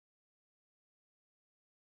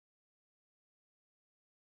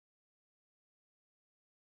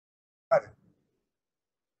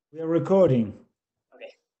We are recording.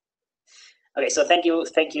 Okay. Okay, so thank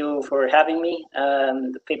you for having me.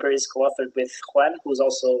 The paper is co-authored with Juan, who's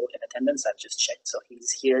also in attendance. I've just checked, so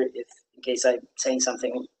he's here. If in case I'm saying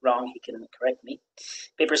something wrong, he can correct me.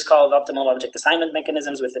 The paper is called Optimal Object Assignment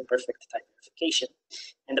Mechanisms with Imperfect Type Verification.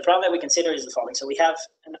 And the problem that we consider is the following. So we have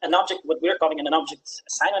an object, what we're calling an object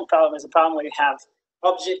assignment problem is a problem where you have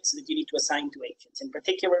objects that you need to assign to agents. In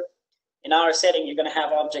particular, in our setting, you're going to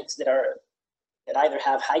have objects that either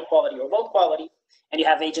have high quality or low quality, and you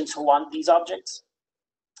have agents who want these objects.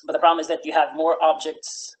 But the problem is that you have more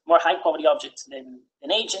objects, more high quality objects than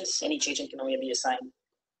agents, and each agent can only be assigned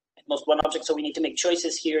at most one object. So we need to make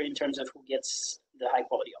choices here in terms of who gets the high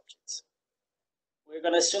quality objects. We're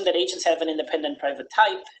going to assume that agents have an independent private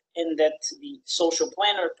type, and that the social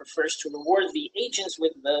planner prefers to reward the agents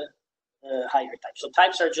with the higher type. So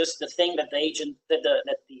types are just the thing that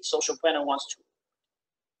the social planner wants to.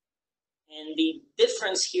 And the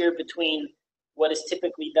difference here between what is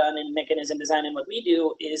typically done in mechanism design and what we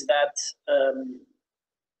do is that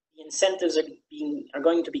the incentives are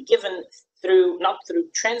going to be given through, not through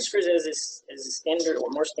transfers as is standard or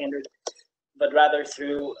more standard, but rather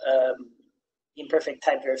through imperfect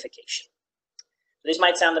type verification. So this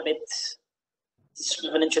might sound a bit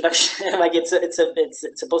sort of an introduction, like it's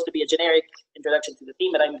supposed to be a generic introduction to the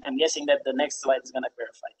theme, but I'm guessing that the next slide is going to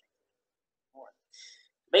clarify more.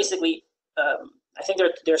 Basically, I think there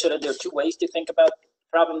are two ways to think about the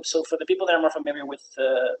problem. So for the people that are more familiar with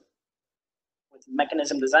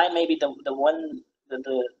mechanism design, maybe the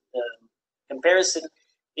comparison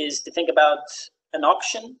is to think about an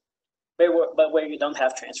auction, but where you don't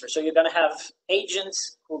have transfer. So you're going to have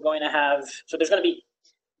agents who are going to have. So there's going to be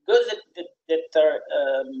goods that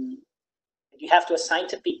you have to assign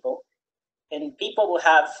to people, and people will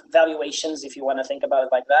have valuations, if you want to think about it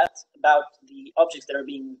like that, about the objects that are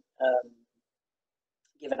being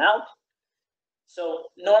given out.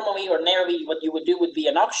 So normally, ordinarily, what you would do would be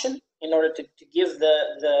an auction in order to give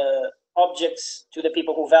the objects to the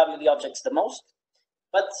people who value the objects the most.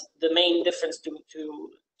 But the main difference to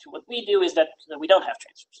what we do is that we don't have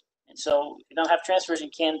transfers. And so if you don't have transfers,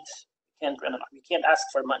 you can't run an auction. You can't ask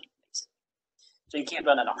for money, basically. So you can't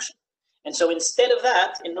run an auction. And so instead of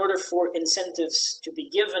that, in order for incentives to be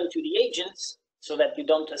given to the agents so that you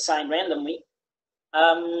don't assign randomly,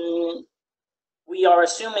 we are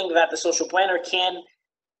assuming that the social planner can,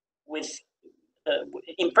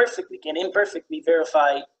 imperfectly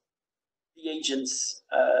verify the agent's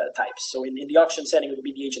types. So in the auction setting, it would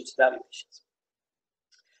be the agent's valuations.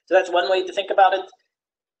 So that's one way to think about it.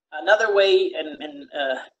 Another way,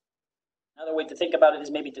 another way to think about it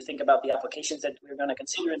is maybe to think about the applications that we're going to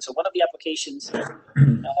consider. And so one of the applications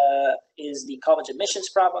is the college admissions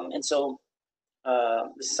problem. And so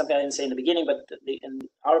this is something I didn't say in the beginning, but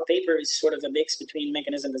our paper is sort of a mix between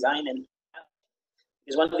mechanism design and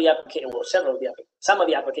because one of the applications, or some of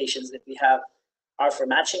the applications that we have are for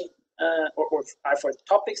matching or are for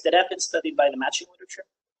topics that have been studied by the matching literature.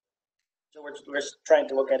 So we're trying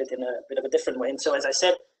to look at it in a bit of a different way. And so, as I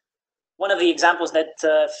said, one of the examples that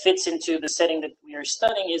fits into the setting that we are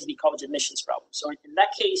studying is the college admissions problem. So in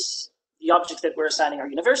that case, the objects that we're assigning are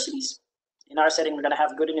universities. In our setting, we're going to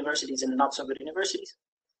have good universities and not so good universities.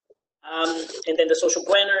 And then the social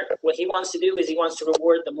planner, what he wants to do is he wants to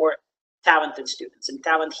reward the more talented students. And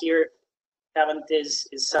talent is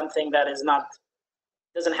something that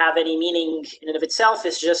doesn't have any meaning in and of itself.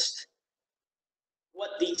 It's just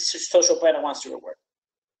what the social planner wants to reward.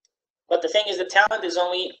 But the thing is, the talent is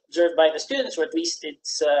only observed by the students, or at least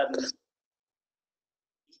it's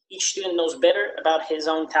each student knows better about his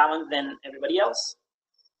own talent than everybody else.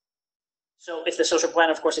 So if the social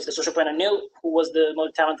planner, of course, if the social planner knew who was the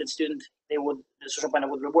most talented student, the social planner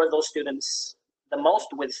would reward those students the most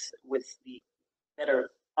with the better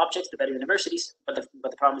objects, the better universities. But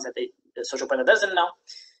the problem is that the social planner doesn't know.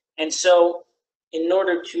 And so in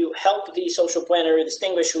order to help the social planner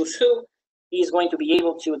distinguish who's who, he's going to be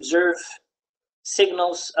able to observe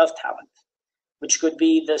signals of talent, which could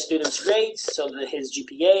be the student's grades, so his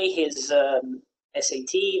GPA, his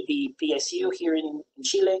SAT, the PSU here in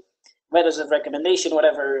Chile, letters of recommendation,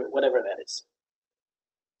 whatever that is.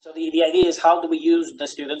 So the idea is, how do we use the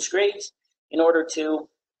student's grades in order to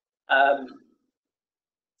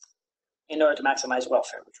maximize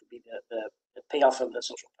welfare, which would be the payoff of the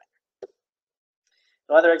social planner.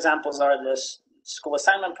 So other examples are the school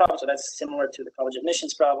assignment problem, so that's similar to the college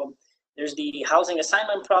admissions problem. There's the housing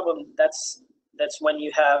assignment problem. That's when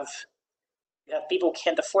you have people who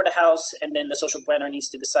can't afford a house, and then the social planner needs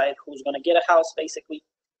to decide who's going to get a house, basically.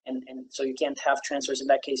 And so you can't have transfers in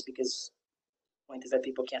that case, because the point is that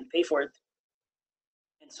people can't pay for it.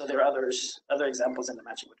 And so there are other examples in the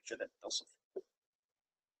matching literature that also.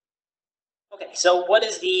 Okay, so what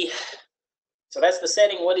is the, so that's the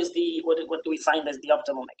setting. What is the, what do we find as the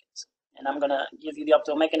optimal mechanism? And I'm gonna give you the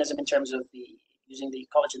optimal mechanism in terms of using the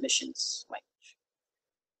college admissions language.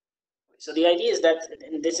 So the idea is that,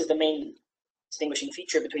 and this is the main distinguishing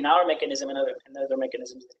feature between our mechanism and other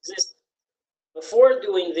mechanisms that exist. Before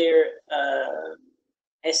doing their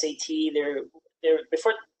SAT,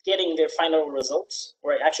 before getting their final results,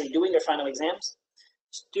 or actually doing their final exams,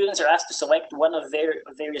 students are asked to select one of their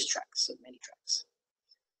various tracks, of many tracks.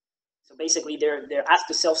 So basically, they're asked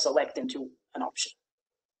to self-select into an option.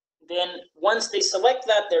 Then once they select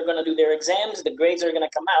that, they're going to do their exams. The grades are going to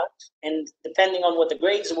come out, and depending on what the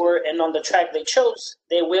grades were and on the track they chose,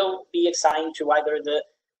 they will be assigned to either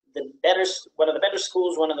one of the better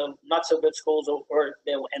schools, one of the not so good schools, or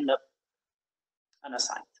they'll end up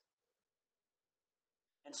unassigned.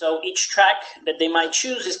 And so each track that they might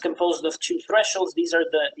choose is composed of two thresholds. These are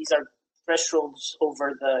thresholds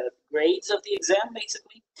over the grades of the exam,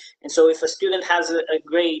 basically. And so if a student has a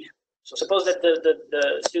grade, so suppose that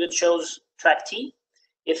the student chose track T,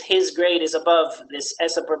 if his grade is above this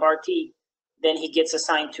S upper bar T, then he gets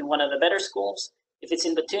assigned to one of the better schools. If it's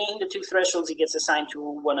in between the two thresholds, he gets assigned to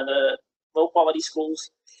one of the low quality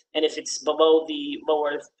schools. And if it's below the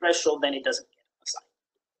lower threshold, then it doesn't get assigned.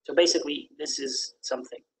 So basically, this is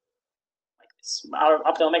something like this. Our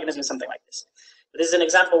optimal mechanism is something like this. This is an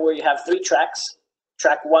example where you have three tracks: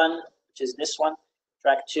 track 1, which is this one,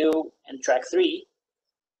 track 2, and track 3.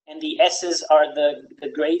 And the S's are the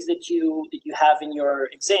grades that you have in your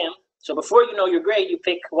exam. So before you know your grade, you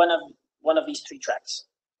pick one of these three tracks.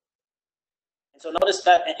 And so notice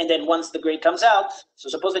that, and then once the grade comes out, so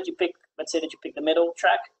suppose that you pick, let's say that you pick the middle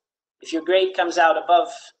track. If your grade comes out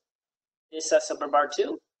above this S upper bar 2,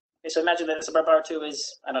 okay, so imagine that S upper bar 2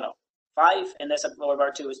 is, I don't know, 5, and S upper lower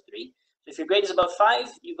bar 2 is 3. So if your grade is above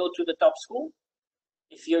 5, you go to the top school.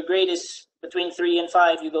 If your grade is between 3 and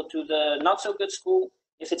 5, you go to the not so good school.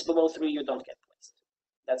 If it's below 3, you don't get placed.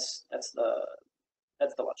 That's the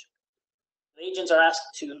logic. The agents are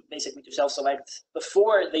asked to basically to self-select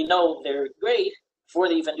before they know their grade, before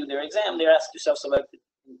they even do their exam. They're asked to self-select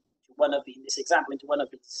into one of in this example into one of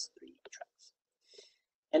these three tracks.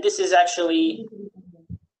 And this is actually,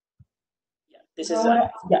 this is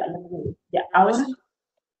ahora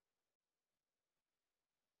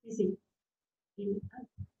sí.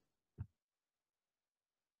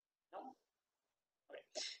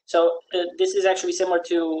 So this is actually similar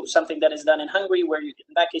to something that is done in Hungary, where in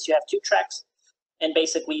that case you have two tracks, and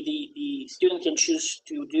basically the student can choose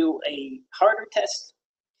to do a harder test.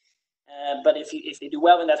 But if they do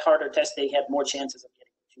well in that harder test, they have more chances of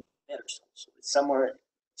getting to better schools. So it's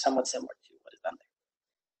somewhat similar to what is done there.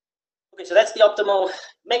 Okay, so that's the optimal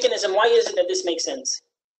mechanism. Why is it that this makes sense?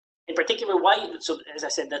 In particular, why? So as I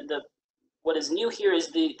said, what is new here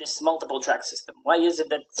is this multiple track system. Why is it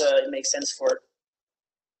that it makes sense for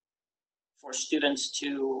students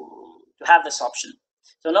to have this option?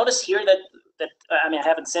 So notice here that I mean, I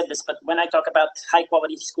haven't said this, but when I talk about high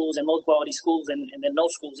quality schools and low quality schools and then no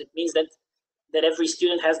schools, it means that every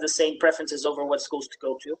student has the same preferences over what schools to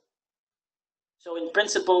go to. So in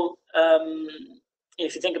principle,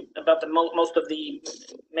 if you think about most of the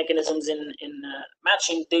mechanisms in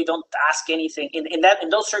matching, they don't ask anything. In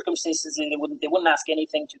those circumstances, they wouldn't ask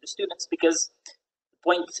anything to the students, because the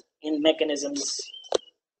point in mechanisms,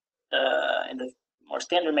 in the more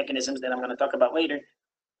standard mechanisms that I'm going to talk about later,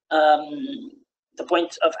 the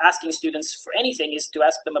point of asking students for anything is to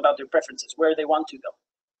ask them about their preferences, where they want to go.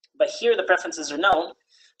 But here the preferences are known,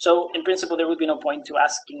 so in principle there would be no point to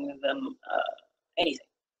asking them anything.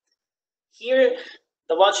 Here,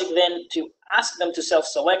 the logic then to ask them to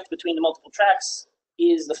self-select between the multiple tracks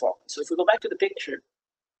is the following. So if we go back to the picture,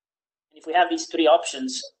 and if we have these three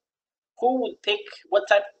options, who would pick what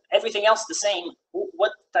type? Everything else the same.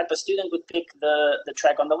 What type of student would pick the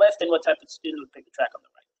track on the left, and what type of student would pick the track on the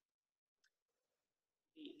right?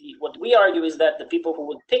 What we argue is that the people who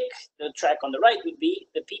would pick the track on the right would be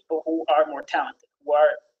the people who are more talented,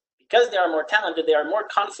 because they are more talented, they are more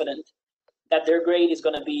confident that their grade is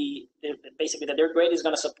going to be, basically that their grade is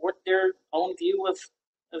going to support their own view of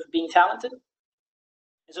being talented.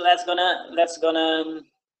 And so that's gonna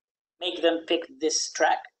make them pick this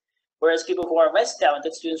track. Whereas people who are less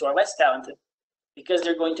talented, students who are less talented, because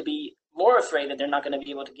they're going to be more afraid that they're not going to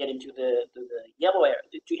be able to get into the yellow area,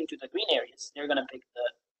 into the green areas, they're going to pick the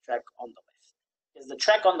track on the left. Because the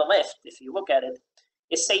track on the left, if you look at it,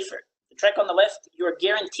 is safer. The track on the left, you're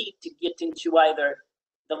guaranteed to get into either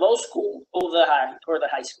the low school or the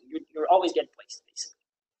high school. You're always get placed, basically.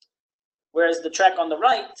 Whereas the track on the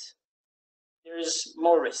right, there's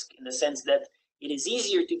more risk in the sense that it is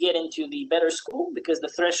easier to get into the better school because the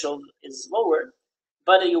threshold is lower,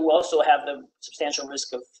 but you also have the substantial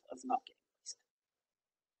risk of not getting placed.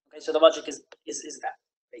 Okay, so the logic is that,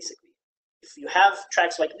 basically. If you have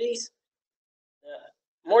tracks like these,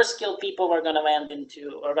 more skilled people are going to land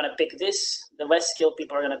into, or going to pick this, the less skilled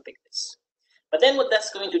people are going to pick this. But then what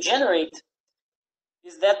that's going to generate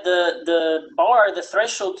is that the bar, the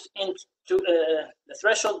threshold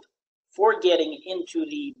for getting into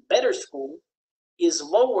the better school is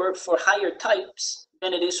lower for higher types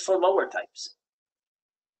than it is for lower types.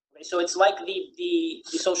 Okay, so it's like the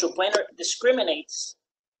social planner discriminates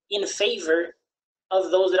in favor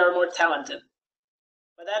of those that are more talented.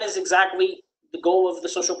 But that is exactly the goal of the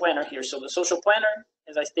social planner here. So the social planner,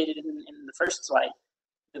 as I stated in the first slide,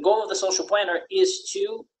 the goal of the social planner is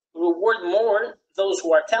to reward more those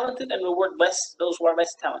who are talented and reward less those who are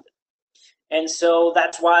less talented. And so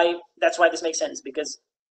that's why this makes sense, because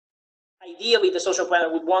ideally the social planner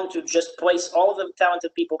would want to just place all the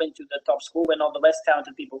talented people into the top school and all the less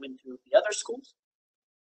talented people into the other schools.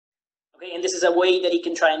 Okay, and this is a way that he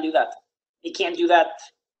can try and do that. He can't do that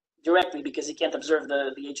directly because he can't observe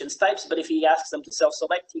the agent's types, but if he asks them to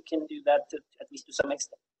self-select, he can do that at least to some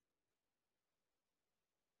extent.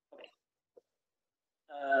 Okay.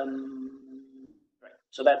 Right.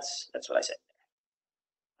 So that's what I said.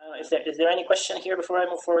 Is there any question here before I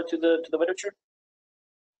move forward to the literature?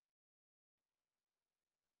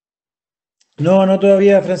 No, no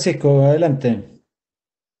todavía, Francisco. Adelante.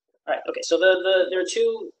 All right. Okay. So there are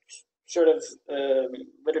two sort of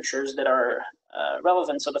literatures that are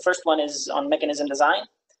relevant. So the first one is on mechanism design.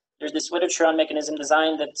 There's this literature on mechanism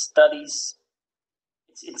design that studies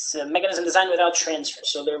it's mechanism design without transfer.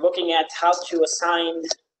 So they're looking at how to assign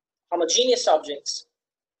homogeneous objects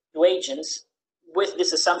to agents with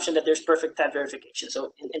this assumption that there's perfect type verification.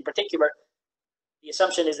 So in particular, the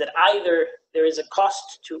assumption is that either there is a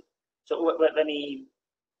cost to, so let me,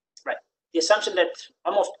 right. The assumption that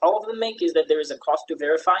almost all of them make is that there is a cost to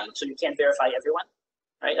verifying, so you can't verify everyone,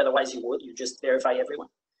 right? Otherwise you would, you just verify everyone.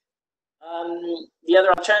 The other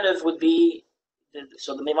alternative would be,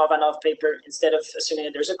 so the Milovanov paper, instead of assuming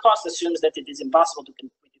that there's a cost, assumes that it is impossible to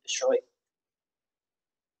completely destroy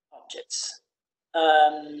objects.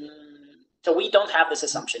 So we don't have this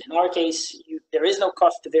assumption. In our case, there is no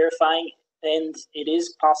cost to verifying, and it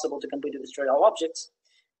is possible to completely destroy all objects.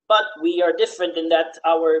 But we are different in that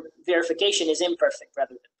our verification is imperfect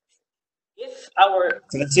rather than perfect. If our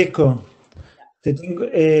Francisco, te tengo,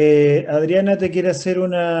 Adriana te quiere hacer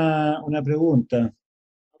una pregunta.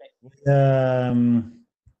 Okay.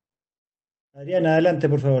 Adriana, adelante,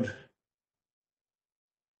 por favor.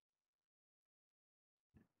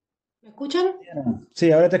 ¿Me escuchan?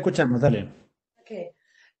 Sí, ahora te escuchamos, dale. Okay.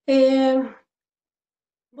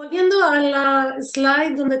 Volviendo a la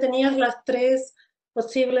slide donde tenías las tres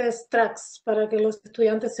posibles tracks para que los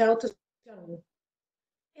estudiantes se autoseleccionen.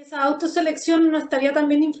 ¿Esa autoselección no estaría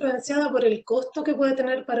también influenciada por el costo que puede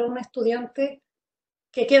tener para un estudiante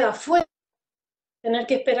que queda fuera? Tener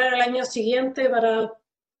que esperar al año siguiente para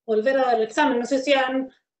volver a dar el examen. No sé si han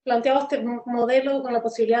planteado este modelo con la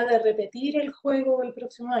posibilidad de repetir el juego el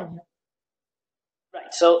próximo año.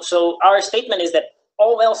 Right. So our statement is that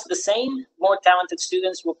all else the same, more talented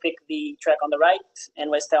students will pick the track on the right, and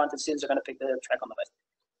less talented students are going to pick the track on the left.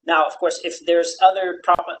 Now, of course, if there's other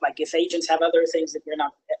like if agents have other things that we're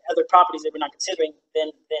not, other properties that we're not considering,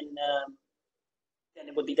 then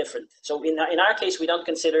it would be different. So in our case, we don't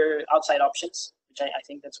consider outside options, which I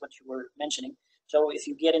think that's what you were mentioning. So if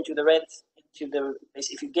you get into the red, if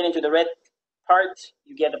you get into the red part,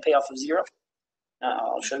 you get a payoff of 0.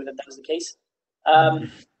 I'll show you that is the case.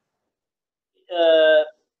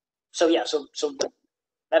 So yeah, so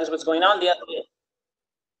that is what's going on. The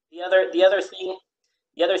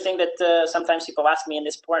other thing that sometimes people ask me in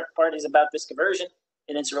this part is about risk aversion,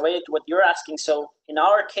 and it's related to what you're asking. So in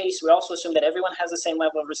our case, we also assume that everyone has the same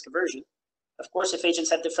level of risk aversion. Of course, if agents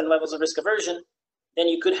had different levels of risk aversion, then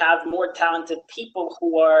you could have more talented people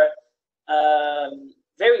who are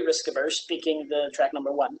very risk averse picking the track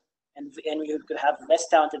number 1, and you could have less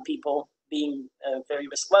talented people being very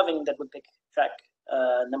risk loving that would pick track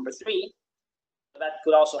number 3. So that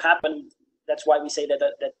could also happen. That's why we say that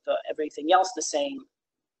everything else the same.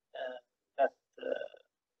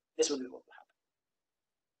 This would be what will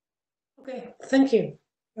happen. Okay, thank you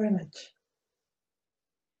very much.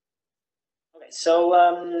 Okay, so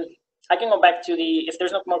I can go back to if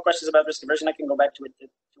there's no more questions about risk aversion, I can go back to it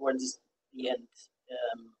towards the end.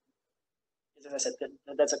 As I said,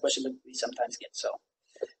 that's a question that we sometimes get. So,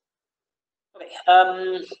 okay.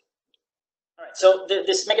 All right. So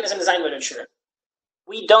this mechanism design literature.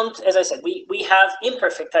 we don't, as I said, we have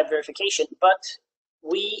imperfect type verification, but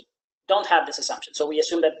we don't have this assumption. So we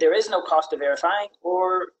assume that there is no cost to verifying,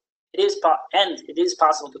 or it is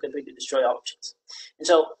possible to completely destroy all options. And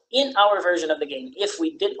so in our version of the game, if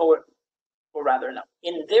we did, or rather no,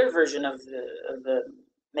 in their version of the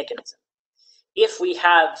mechanism, if we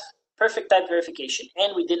had perfect type verification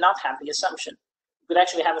and we did not have the assumption, we could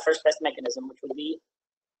actually have a first best mechanism, which would be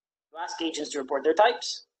to ask agents to report their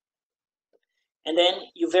types. And then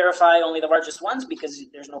you verify only the largest ones because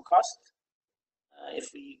there's no cost if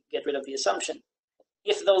we get rid of the assumption.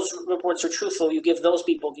 If those reports are truthful, you give those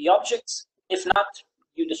people the objects. If not,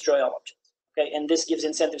 you destroy all objects. Okay, and this gives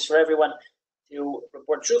incentives for everyone to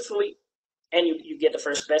report truthfully, and you get the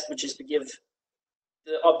first best, which is to give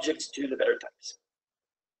the objects to the better types.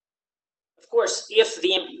 Of course, if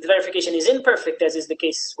the verification is imperfect, as is the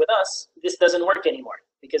case with us, this doesn't work anymore,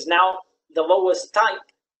 because now the lowest type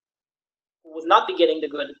would not be getting the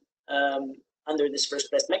good under this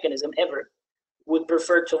first best mechanism ever, would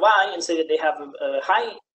prefer to lie and say that they have a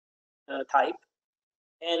high type,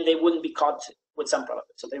 and they wouldn't be caught with some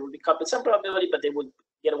probability. So they would be caught with some probability, but they would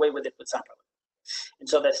get away with it with some probability. And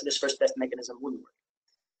so that's this first best mechanism wouldn't work.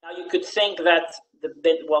 Now you could think that the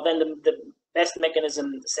best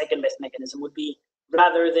mechanism, the second best mechanism, would be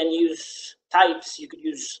rather than use types, you could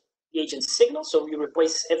use the agent's signals. So you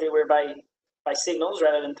replace everywhere by signals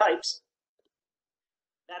rather than types.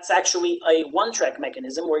 That's actually a one-track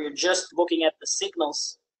mechanism where you're just looking at the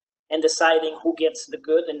signals and deciding who gets the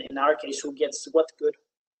good, and in our case, who gets what good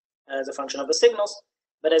as a function of the signals.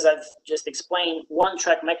 But as I've just explained,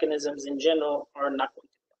 one-track mechanisms in general are not going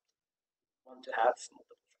to want to have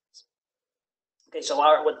multiple tracks. Okay, so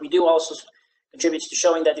what we do also contributes to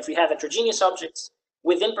showing that if we have heterogeneous objects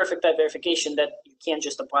with imperfect type verification, that you can't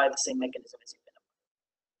just apply the same mechanism as you've been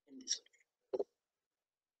applying in this way.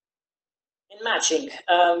 In matching,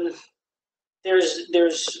 I'm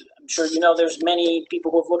sure you know, there's many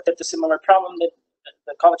people who have looked at the similar problem, the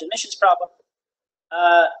college admissions problem.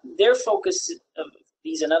 Their focus of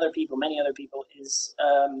these and other people, many other people, is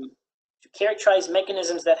to characterize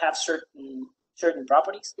mechanisms that have certain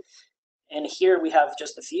properties. And here we have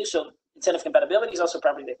just a few. So incentive compatibility is also a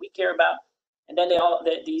property that we care about. And then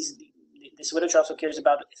this literature also cares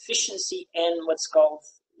about efficiency and what's called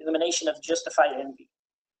elimination of justified envy.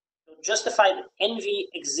 So justified envy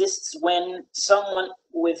exists when someone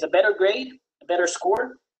with a better grade, a better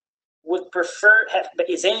score, would prefer,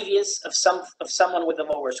 is envious of someone with a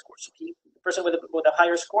lower score. So the person with a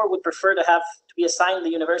higher score would prefer to be assigned the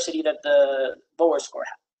university that the lower score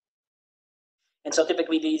had. And so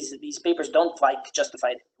typically these papers don't like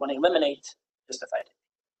justified. Want to eliminate justified.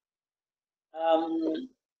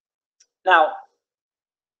 Now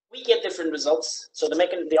we get different results. So the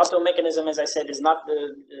optimal mechanism, as I said, is not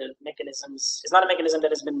a mechanism that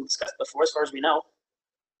has been discussed before, as far as we know.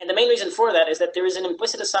 And the main reason for that is that there is an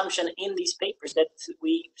implicit assumption in these papers that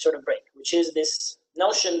we sort of break, which is this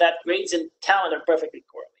notion that grades and talent are perfectly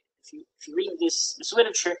correlated. If you read this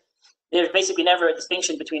literature, there's basically never a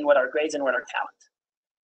distinction between what are grades and what are talent.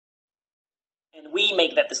 And we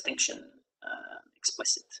make that distinction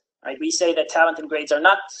explicit. Right? We say that talent and grades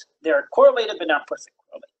they're correlated, but not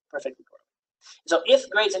perfectly correlated. So if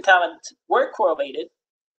grades and talent were correlated,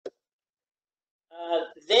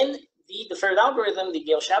 then the deferred algorithm, the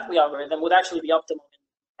Gale-Shapley algorithm, would actually be optimal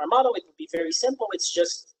in our model. It would be very simple. It's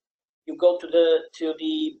just you go to the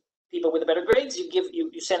people with the better grades,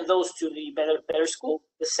 you send those to the better school.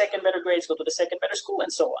 The second better grades go to the second better school,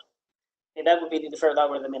 and so on. And that would be the deferred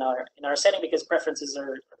algorithm in our setting, because preferences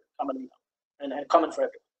are commonly known and common for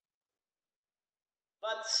everyone.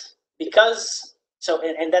 But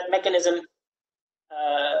and that mechanism.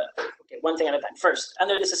 Okay, one thing at a time. First,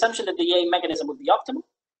 under this assumption that the A mechanism would be optimal.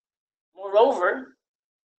 Moreover,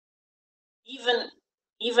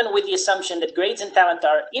 even with the assumption that grades and talent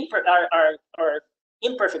are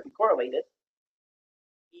imperfectly correlated,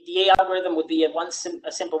 the DA algorithm would be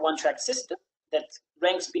a simple one-track system that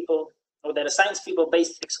ranks people, or that assigns people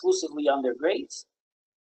based exclusively on their grades.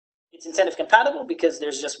 It's incentive compatible because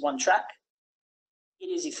there's just one track. It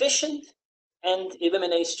is efficient and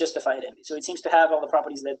eliminates justified envy. So it seems to have all the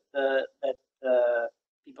properties that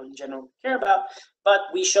people in general care about, but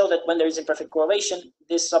we show that when there is imperfect correlation,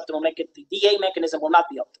 this optimal the DA mechanism will not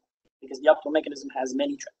be optimal, because the optimal mechanism has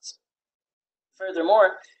many tracks.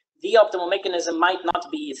 Furthermore, the optimal mechanism might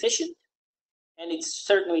not be efficient, and it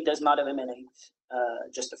certainly does not eliminate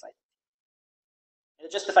justified. And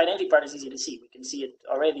the justified envy part is easy to see. We can see it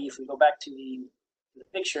already if we go back to the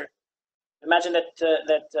picture. Imagine that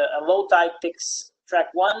a low type picks track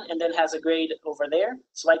 1 and then has a grade over there,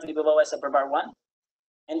 slightly below S upper bar 1.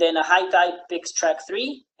 and then a high type picks track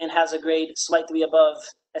 3 and has a grade slightly above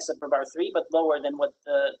S upper bar 3, but lower than what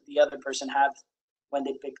the other person had when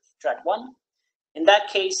they picked track 1. In that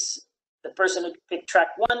case, the person who picked track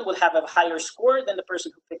 1 would have a higher score than the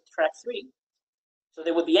person who picked track 3. So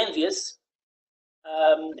they would be envious,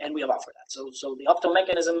 and we allow for that. So the optimal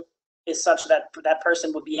mechanism is such that that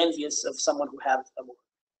person would be envious of someone who had a more.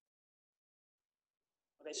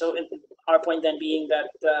 Okay, so our point then being that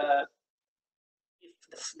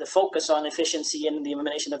the focus on efficiency and the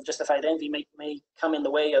elimination of justified envy may come in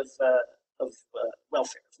the way of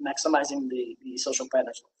welfare, maximizing the social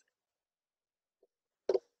planner's welfare.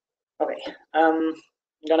 Okay, I'm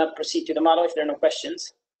gonna proceed to the model if there are no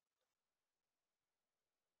questions.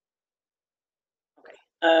 Okay,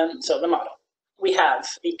 so the model. We have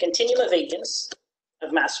a continuum of agents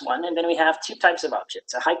of mass 1, and then we have 2 types of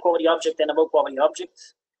objects, a high quality object and a low quality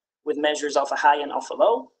object with measures alpha high and alpha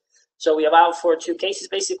low. So we allow for 2 cases.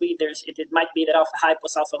 Basically, it might be that alpha high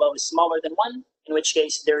plus alpha low is smaller than 1, in which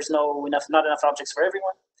case there's not enough objects for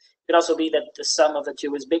everyone. It could also be that the sum of the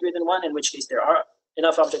 2 is bigger than 1, in which case there are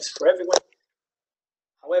enough objects for everyone.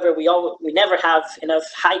 However, we never have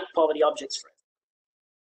enough high quality objects for everyone.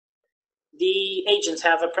 The agents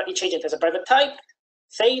have each agent has a private type,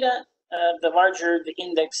 theta. The larger the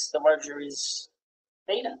index, the larger is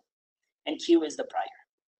theta, and Q is the prior.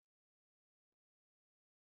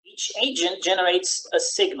 Each agent generates a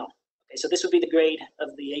signal. Okay, so this would be the grade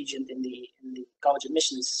of the agent in the college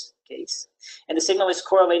admissions case, and the signal is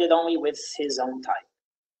correlated only with his own type.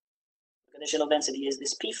 The conditional density is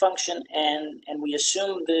this P function, and we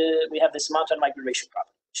assume we have this mountain migration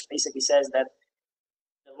property, which basically says that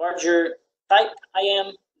the larger type I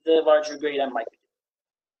am, the larger grade I'm likely to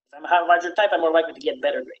get. If I have a larger type, I'm more likely to get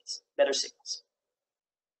better grades, better signals.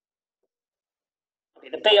 Okay,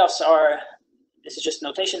 the payoffs are, this is just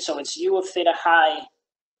notation, so it's U of theta high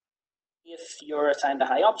if you're assigned a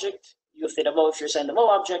high object, U of theta low if you're assigned a low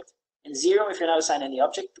object, and 0 if you're not assigned any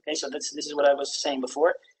object. Okay, so this is what I was saying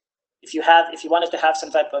before. If you wanted to have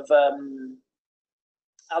some type of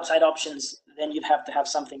outside options, then you'd have to have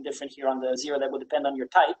something different here on the 0 that would depend on your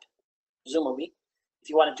type, presumably. If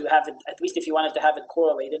you wanted to have it, at least if you wanted to have it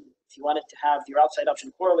correlated, if you wanted to have your outside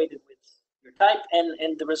option correlated with your type,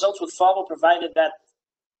 and the results would follow provided that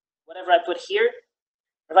whatever I put here,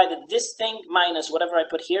 provided this thing minus whatever I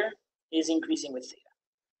put here is increasing with theta.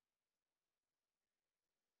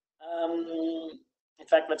 In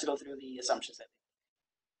fact, let's go through the assumptions then.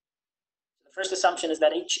 The first assumption is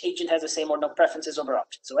that each agent has the same or no preferences over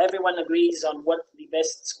objects. So everyone agrees on what the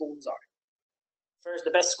best schools are. First,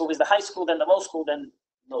 the best school is the high school, then the low school, then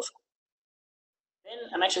low school. Then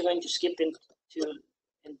I'm actually going to skip into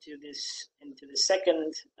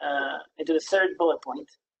the third bullet point.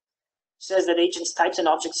 It says that agents' types and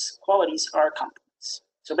objects' qualities are complements.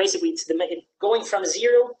 So basically, it's going from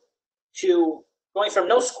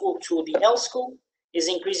no school to the L school is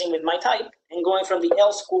increasing with my type, and going from the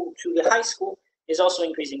L school to the high school is also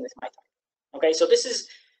increasing with my type. Okay, so this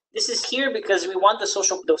is here because we want the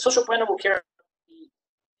social planner will care the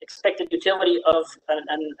expected utility of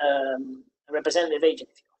a representative agent,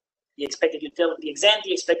 if you will. The expected utility, the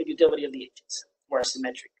expected utility of the agents, or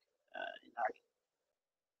symmetric in argument.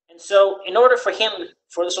 And so, in order for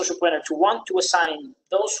the social planner to want to assign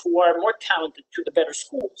those who are more talented to the better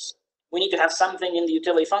schools, we need to have something in the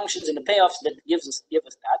utility functions and the payoffs that give us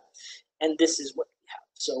that, and this is what we have.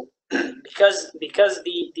 So, because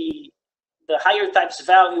the higher types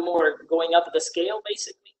value more going up the scale,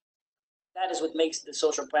 basically, that is what makes the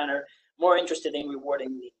social planner more interested in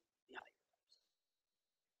rewarding the higher types.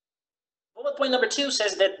 Bullet point number 2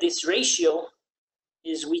 says that this ratio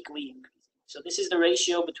is weakly increasing. So this is the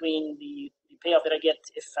ratio between the payoff that I get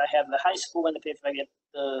if I have the high school and the payoff if I get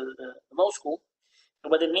the low school. And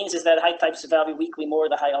what it means is that high types value weakly more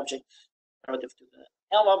the high object relative to the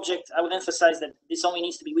L object. I would emphasize that this only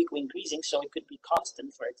needs to be weakly increasing, so it could be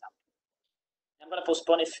constant, for example. I'm going to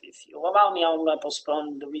postpone, if you allow me, I'm going to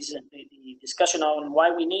postpone the discussion on why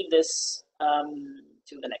we need this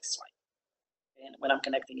to the next slide, and when I'm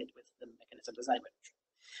connecting it with the mechanism design literature.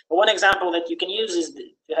 But one example that you can use is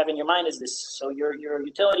to have in your mind is this. So your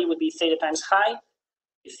utility would be theta times high.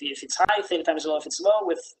 If it's high, theta times low if it's low,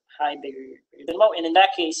 with high bigger than low. And in that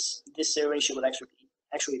case, this ratio would actually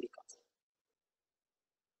be constant.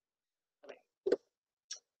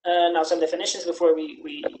 Okay. Now some definitions before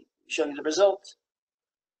we show you the result.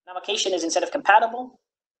 Nullification is instead of compatible,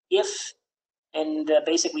 if, and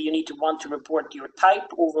basically you need to want to report your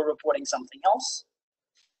type over reporting something else.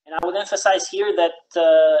 And I would emphasize here that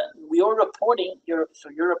you're reporting your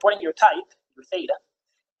type, your theta,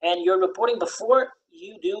 and you're reporting before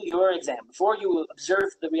you do your exam, before you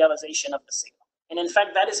observe the realization of the signal. And in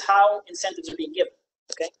fact, that is how incentives are being given,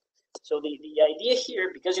 okay? So the idea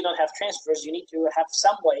here, because you don't have transfers, you need to have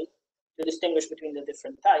some way to distinguish between the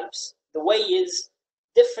different types. The way is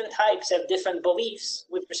different types have different beliefs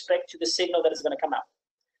with respect to the signal that is going to come out.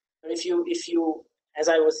 But if you, as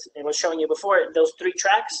I was showing you before, those 3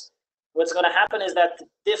 tracks, what's going to happen is that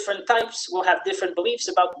different types will have different beliefs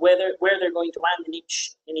about where they're going to land in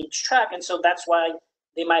each track, and so that's why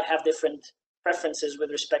they might have different preferences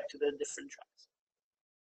with respect to the different tracks.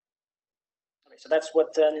 Okay, so that's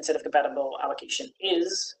what an incentive compatible allocation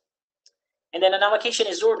is. And then an allocation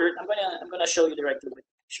is ordered. I'm gonna show you directly with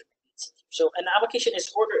the picture. So an allocation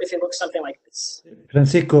is ordered if it looks something like this.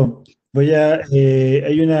 Francisco,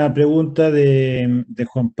 hay una pregunta de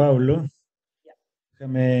Juan Pablo.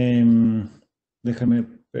 Me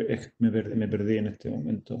perdí en este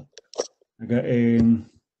momento. Acá, Juan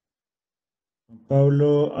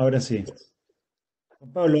Pablo, ahora sí.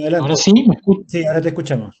 Juan Pablo, adelante. Ahora sí, ¿me escuchan? Sí, ahora te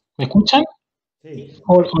escuchamos. ¿Me escuchan? Sí.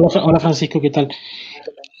 Hola Francisco, ¿qué tal?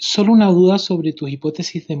 Solo una duda sobre tus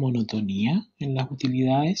hipótesis de monotonía en las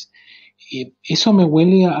utilidades. Eso me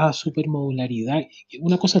huele a supermodularidad.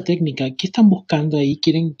 Una cosa técnica, ¿qué están buscando ahí?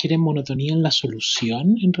 ¿Quieren monotonía en la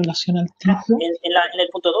solución en relación al tipo? ¿En el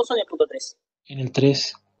punto 2 o en el punto 3? En el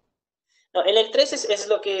 3. No, en el 3 es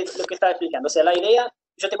lo que estaba explicando. O sea, la idea,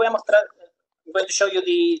 yo te voy a mostrar, I'm going to show you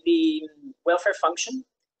the welfare function.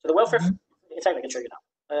 So the welfare, in fact, I can show you now.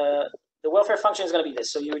 The welfare function is going to be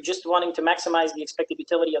this. So you're just wanting to maximize the expected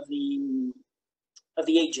utility of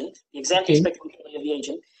the agent, the exam expected utility of the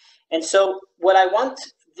agent. And so what I want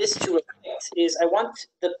this to reflect is I want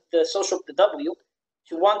the W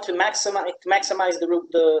to want to maximize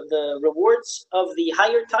the rewards of the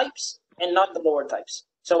higher types and not the lower types.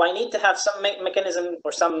 So I need to have some mechanism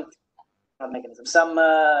or some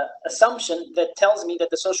assumption that tells me that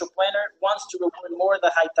the social planner wants to reward more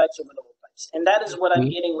the high types over the low types. And that is what I'm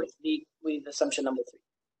getting with assumption number 3.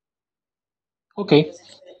 Okay.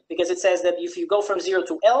 Because it says that if you go from 0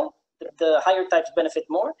 to L, the higher types benefit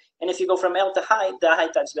more. And if you go from L to high, the high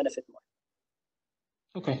types benefit more.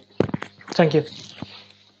 Okay. Thank you.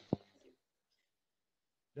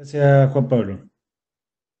 Gracias, Juan Pablo.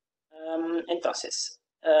 Entonces,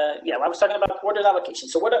 yeah, I was talking about ordered allocation.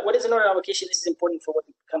 So what is an ordered allocation? This is important for what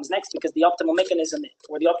comes next because the optimal mechanism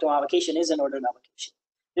or the optimal allocation is an ordered allocation.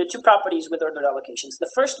 There are 2 properties with ordered allocations. The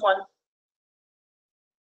first one,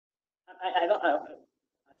 I'm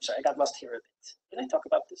sorry, I got lost here a bit. Did I talk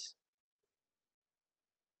about this?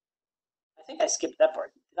 I think I skipped that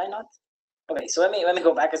part. Did I not? Okay, so let me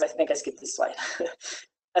go back because I think I skipped this slide.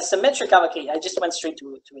 A symmetric allocation, I just went straight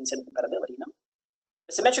to incentive compatibility, no?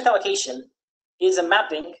 A symmetric allocation is a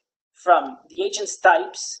mapping from the agent's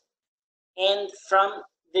types and from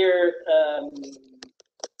their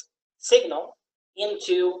signal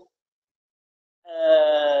into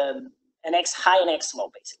an X high and X low,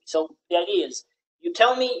 basically. So the idea is you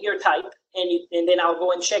tell me your type and then I'll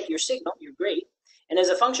go and check your signal, your grade. And as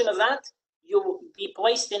a function of that, you'll be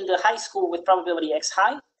placed in the high school with probability X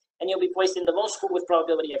high, and you'll be placed in the low school with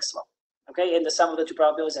probability X low. Okay, and the sum of the 2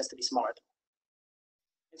 probabilities has to be smaller.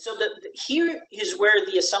 And so here is where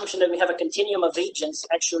the assumption that we have a continuum of agents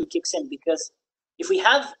actually kicks in, because if we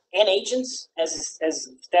have n agents as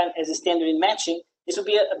a standard in matching, this would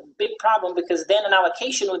be a big problem because then an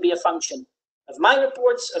allocation would be a function of my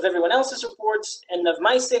reports, of everyone else's reports, and of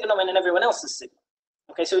my signal and everyone else's signal.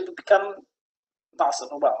 Okay, so it would become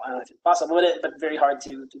possible. Well, I don't know if it's possible, but very hard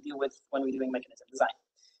to deal with when we're doing mechanism design.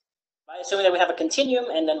 By assuming that we have a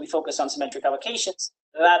continuum and then we focus on symmetric allocations,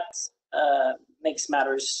 that makes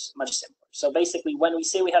matters much simpler. So basically, when we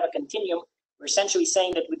say we have a continuum, we're essentially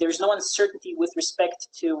saying that there's no uncertainty with respect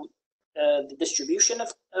to the distribution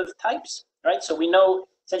of types, right? So we know,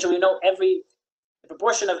 essentially, we know the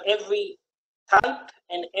proportion of every type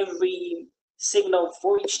and every signal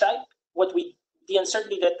for each type. The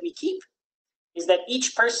uncertainty that we keep is that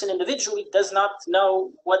each person individually does not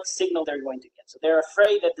know what signal they're going to get. So they're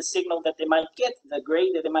afraid that the signal that they might get, the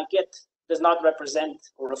grade that they might get, does not represent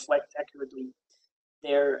or reflect accurately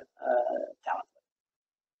their talent.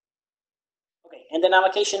 Okay, and then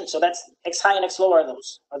allocation, so that's X high and X low are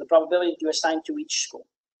the probability you assign to each school.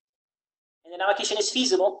 And then allocation is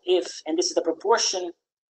feasible if, and this is the proportion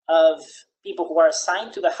of people who are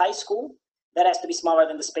assigned to the high school, that has to be smaller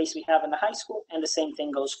than the space we have in the high school, and the same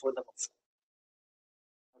thing goes for the low school.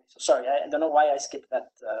 Okay, so sorry, I don't know why I skipped that.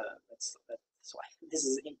 That's why. This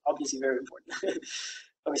is obviously very important.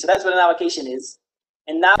 Okay, so that's what an allocation is.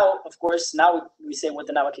 And now, of course, we say what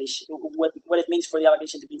an allocation, what it means for the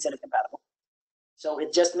allocation to be incentive compatible. So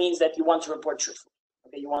it just means that you want to report truthfully.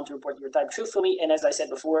 Okay, you want to report your type truthfully. And as I said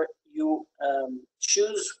before, you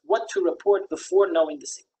choose what to report before knowing the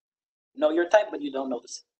signal. Know your type, but you don't know the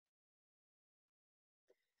signal.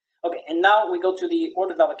 Okay, and now we go to the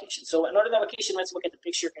ordered allocation. So in ordered allocation, let's look at the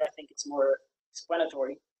picture here. I think it's more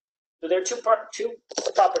explanatory. So there are two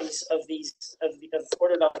properties of these of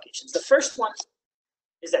ordered allocations. The first one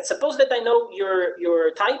is that suppose that I know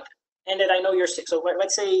your type and that I know your 6. So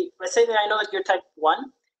let's say that I know that you're type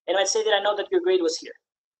 1, and let's say that I know that your grade was here.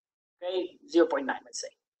 Okay, 0.9, let's say.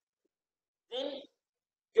 Then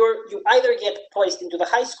you either get placed into the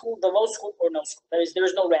high school, the low school, or no school. There is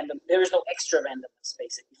no extra randomness,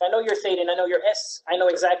 basically. If I know your theta and I know your S, I know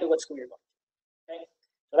exactly what school you're going to. Okay,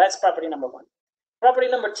 so that's property number 1. Property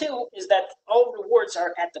number 2 is that all rewards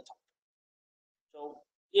are at the top. So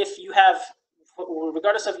if you have,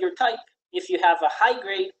 regardless of your type, if you have a high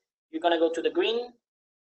grade, you're going to go to the green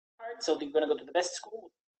part. So you're going to go to the best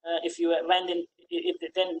school. If you land in,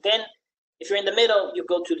 then if you're in the middle, you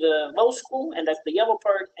go to the low school, and that's the yellow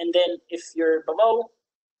part. And then if you're below,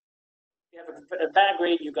 you have a bad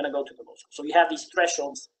grade, you're going to go to the low school. So you have these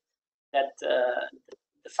thresholds that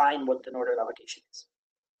define what an ordered allocation is.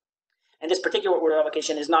 And this particular order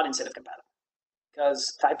allocation is not incentive compatible,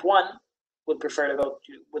 because type 1 would prefer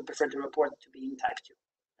to report to being type 2,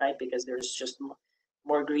 right? Because there's just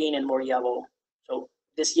more green and more yellow. So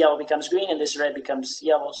this yellow becomes green and this red becomes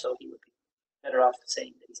yellow. So he would be better off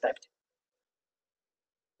saying that he's type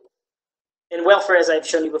 2. And welfare, as I've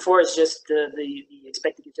shown you before, is just the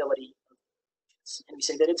expected utility, and we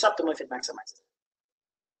say that it's optimal if it maximizes.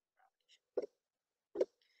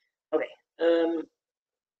 Okay.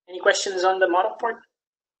 Any questions on the model part?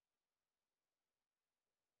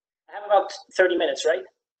 I have about 30 minutes, right?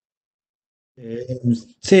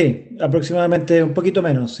 Sí, aproximadamente un poquito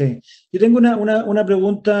menos, sí. Yo tengo una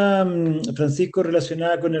pregunta, Francisco,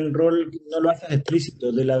 relacionada con el rol, no lo haces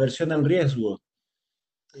explícito, de la aversión al riesgo.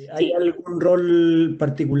 ¿Hay Sí. algún rol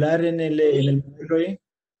particular en el modelo ahí?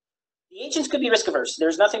 The agents could be risk averse.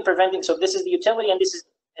 There's nothing preventing. So this is the utility, and this is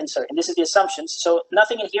the assumptions. So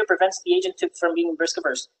nothing in here prevents the agent from being risk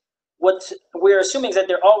averse. What we're assuming is that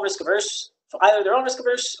they're all risk averse. So either they're all risk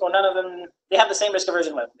averse or none of them. They have the same risk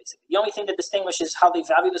aversion level, basically. The only thing that distinguishes how they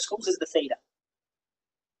value the schools is the theta.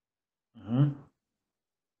 Uh-huh.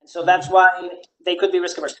 And so that's why they could be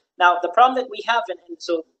risk averse. Now the problem that we have, and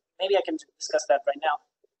so maybe I can discuss that right now.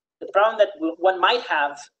 The problem that one might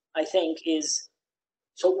have, I think, is,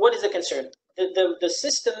 so what is the concern? The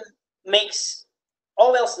system makes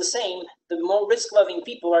all else the same. The more risk-loving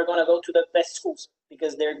people are going to go to the best schools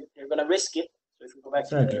because they're going to risk it. So if we go back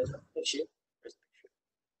to the picture,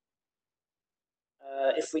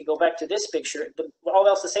 if we go back to this picture, all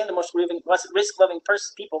else the same, the most risk-loving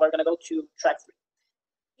people are going to go to track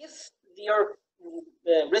 3. If your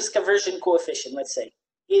risk aversion coefficient, let's say,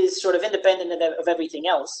 is sort of independent of everything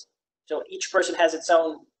else, so each person has its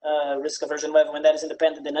own risk aversion level, and that is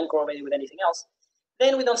independent and uncorrelated with anything else,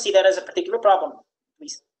 then we don't see that as a particular problem. At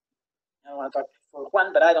least, I don't want to talk for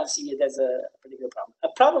Juan, but I don't see it as a particular problem. A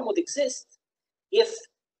problem would exist if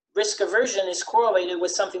risk aversion is correlated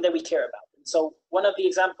with something that we care about. And so one of the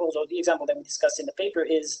examples, or the example that we discussed in the paper,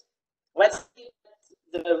 is let's say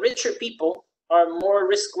the richer people are more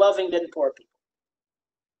risk-loving than poor people.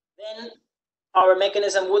 Then our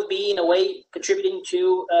mechanism would be, in a way, contributing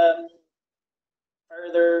to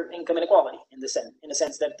further income inequality, in the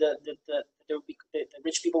sense that the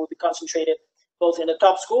rich people would be concentrated both in the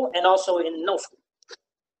top school and also in no school.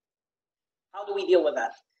 How do we deal with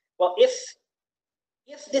that? Well, if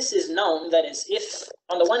this is known, that is, if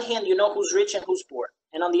on the one hand you know who's rich and who's poor,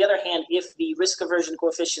 and on the other hand, if the risk aversion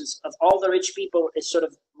coefficients of all the rich people is sort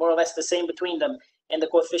of more or less the same between them, and the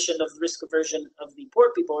coefficient of risk aversion of the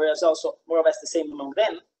poor people is also more or less the same among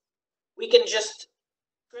them, we can just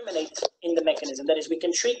discriminate in the mechanism. That is, we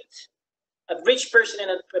can treat a rich person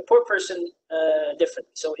and a poor person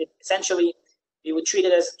differently. So essentially, we would treat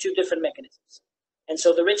it as two different mechanisms. And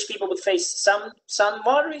so the rich people would face some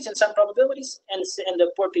lotteries and some probabilities, and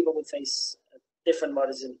the poor people would face different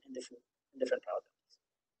lotteries and different probabilities.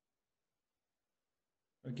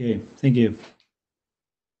 Okay, thank you.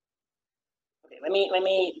 Okay, let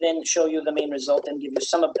me then show you the main result and give you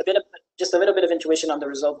just a little bit of intuition on the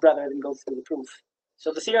result rather than go through the proof.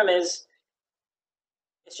 So the theorem is,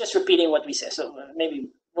 it's just repeating what we said. So maybe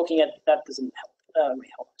looking at that doesn't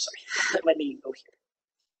help. Sorry. Let me go here.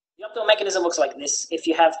 The optimal mechanism looks like this if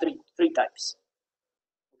you have three types.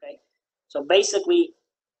 Okay, so basically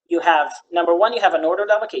you have, number one, you have an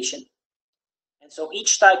ordered allocation, and so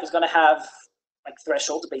each type is going to have like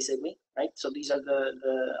thresholds, basically, right? So these are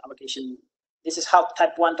the allocation. This is how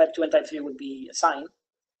type 1, type 2, and type 3 would be assigned.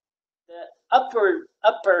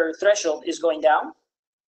 upper threshold is going down.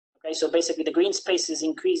 Okay, so basically the green space is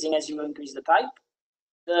increasing as you increase the type.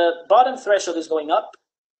 The bottom threshold is going up.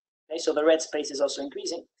 Okay, so the red space is also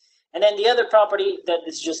increasing. And then the other property that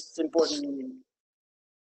is just important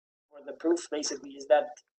for the proof basically is that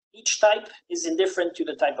each type is indifferent to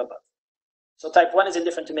the type above. So type 1 is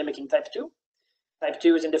indifferent to mimicking type 2. Type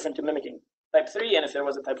 2 is indifferent to mimicking type 3. And if there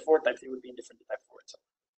was a type 4, type 3 would be indifferent to type 4. And so on.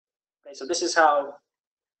 Okay, so this is how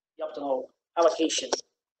the optimal allocation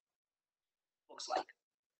looks like.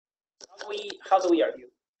 How do we argue?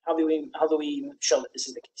 How do we show that this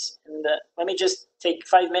is the case? And let me just take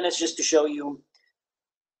 5 minutes just to show you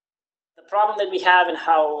the problem that we have and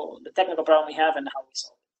how the technical problem we have and how we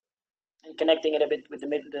solve it, and connecting it a bit with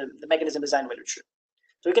the mechanism design literature.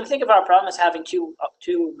 So we can think of our problem as having two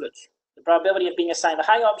goods: the probability of being assigned a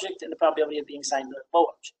high object and the probability of being assigned a low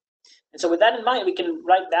object. And so with that in mind, we can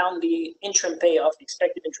write down the interim payoff, the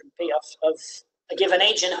expected interim payoff of a given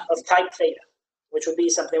agent of type theta, which would be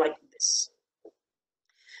something like this.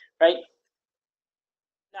 Right?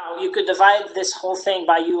 Now, you could divide this whole thing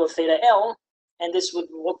by u of theta L, and this would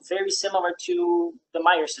look very similar to the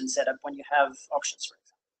Meyerson setup when you have auctions, for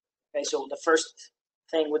example. Okay, so the first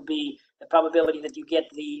thing would be the probability that you get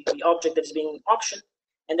the object that is being auctioned,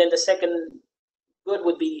 and then the second good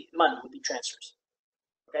would be money, would be transfers.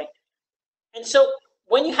 Okay? And so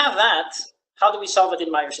when you have that, how do we solve it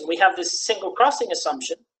in Meyerson? We have this single crossing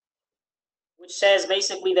assumption, which says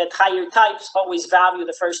basically that higher types always value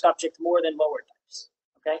the first object more than lower types.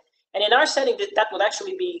 Okay, and in our setting, that would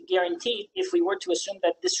actually be guaranteed if we were to assume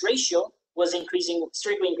that this ratio was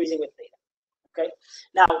strictly increasing with theta. Okay,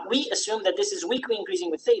 now we assume that this is weakly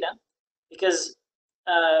increasing with theta because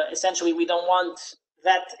essentially we don't want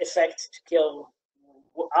that effect to kill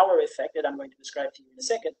our effect that I'm going to describe to you in a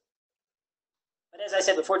second. But as I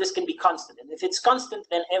said before, this can be constant, and if it's constant,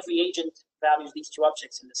 then every agent values these two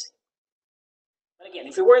objects in the same. But again,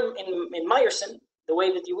 if we were in Meyerson, the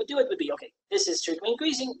way that you would do it would be, okay, this is strictly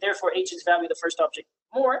increasing, therefore agents value the first object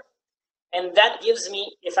more. And that gives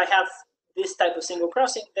me, if I have this type of single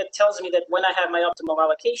crossing, that tells me that when I have my optimal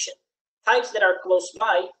allocation, types that are close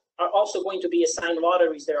by are also going to be assigned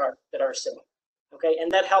lotteries that are similar. Okay,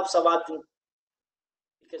 and that helps a lot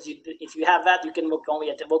because if you have that, you can look only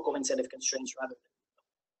at the local incentive constraints rather than the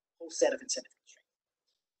whole set of incentive constraints.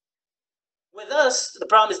 With us, the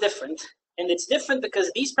problem is different. And it's different because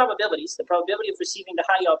these probabilities, the probability of receiving the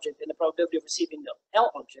high object and the probability of receiving the L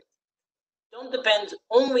object, don't depend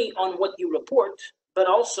only on what you report, but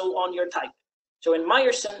also on your type. So in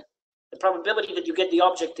Meyerson, the probability that you get the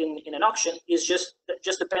object in an auction is just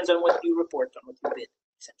depends on what you report, on what you bid,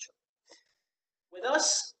 essentially. With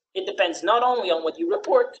us, it depends not only on what you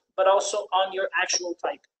report, but also on your actual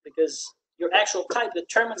type, because your actual type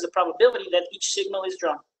determines the probability that each signal is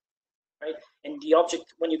drawn, right? And the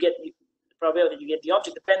object, when you get the probability that you get the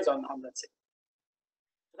object depends on that signal.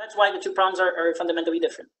 So that's why the two problems are fundamentally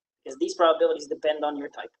different, because these probabilities depend on your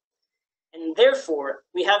type. And therefore,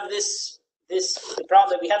 we have the problem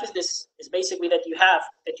that we have is basically that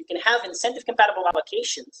you can have incentive compatible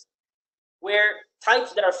allocations where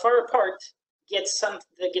types that are far apart get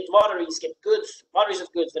lotteries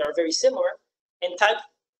of goods that are very similar, and types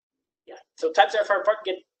that are far apart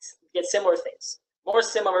get similar things, more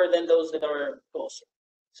similar than those that are closer.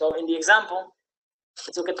 So in the example,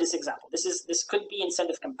 let's look at this example. This could be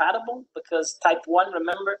incentive compatible because type 1,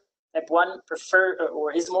 remember, type 1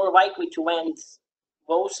 is more likely to end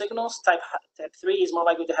low signals. Type 3 is more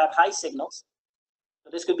likely to have high signals. So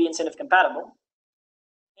this could be incentive compatible.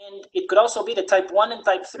 And it could also be that type 1 and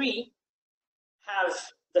type 3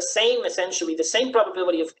 have essentially the same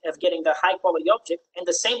probability of getting the high quality object and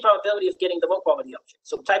the same probability of getting the low quality object.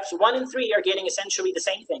 So types 1 and 3 are getting essentially the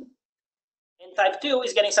same thing. And type 2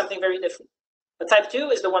 is getting something very different. But type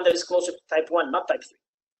 2 is the one that is closer to type 1, not type 3.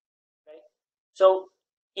 Okay? So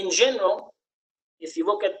in general, if you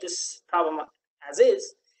look at this problem as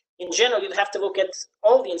is, in general, you'd have to look at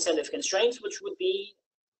all the incentive constraints, which would be,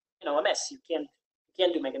 a mess. You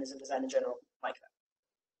can't do mechanism design in general like that.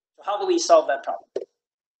 So how do we solve that problem?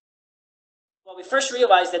 Well, we first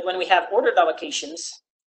realized that when we have ordered allocations,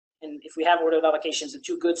 and if we have ordered allocations, the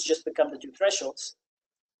two goods just become the two thresholds.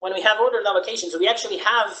 When we have ordered allocations, we actually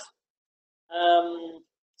have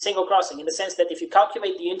single crossing in the sense that if you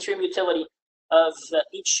calculate the interim utility of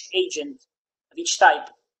each agent, of each type,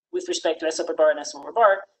 with respect to S upper bar and S lower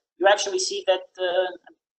bar, you actually see that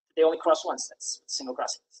they only cross once. That's single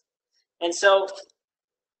crossing. And so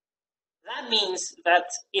that means that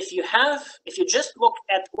if you just look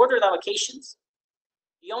at ordered allocations,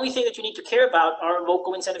 the only thing that you need to care about are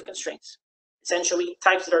local incentive constraints. Essentially,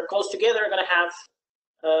 types that are close together are going to have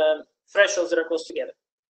thresholds that are close together.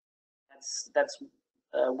 That's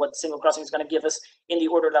what single crossing is going to give us in the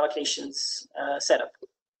ordered allocations setup.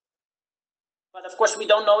 But of course, we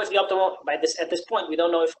don't know if the optimal at this point we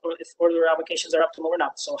don't know if ordered allocations are optimal or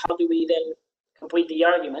not. So how do we then complete the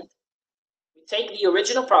argument? We take the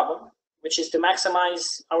original problem, which is to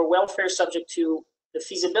maximize our welfare subject to the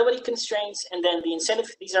feasibility constraints, and then the incentive.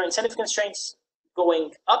 These are incentive constraints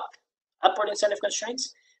going up, upward incentive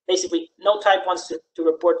constraints. Basically, no type wants to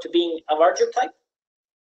report to being a larger type.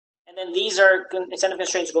 And then these are incentive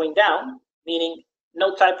constraints going down, meaning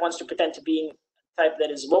no type wants to pretend to being a type that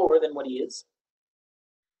is lower than what he is.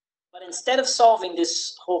 But instead of solving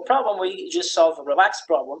this whole problem, we just solve a relaxed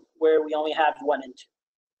problem where we only have 1 and 2.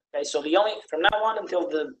 Okay, so from now on until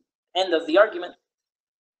the end of the argument,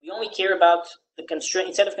 we only care about the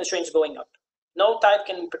incentive constraints going up. No type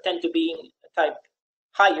can pretend to being a type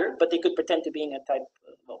higher, but they could pretend to being a type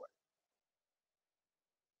lower.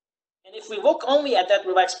 And if we look only at that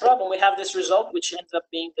relaxed problem, we have this result, which ends up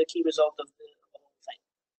being the key result of the whole thing.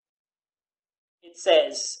 It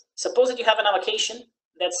says, suppose that you have an allocation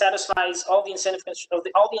that satisfies all the incentive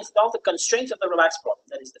all the constraints of the relaxed problem.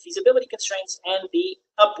 That is the feasibility constraints and the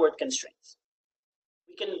upward constraints.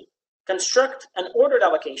 We can construct an ordered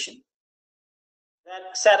allocation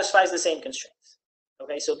that satisfies the same constraints.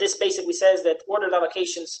 Okay, so this basically says that ordered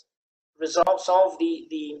allocations solve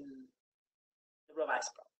the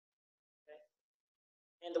relaxed problem.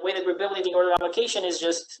 Okay? And the way that we're building the ordered allocation is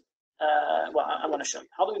just, well, I'm going to show you.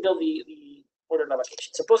 How do we build the ordered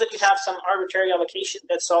allocation? Suppose that you have some arbitrary allocation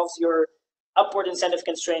that solves your upward incentive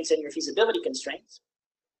constraints and your feasibility constraints.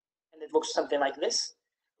 And it looks something like this.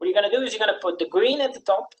 What you're going to do is you're going to put the green at the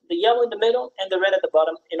top, the yellow in the middle, and the red at the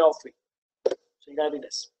bottom in all 3. So you're going to do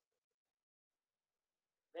this.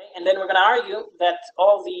 Okay? And then we're going to argue that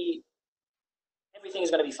everything is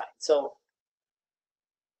going to be fine. So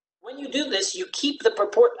when you do this, you keep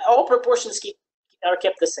all proportions are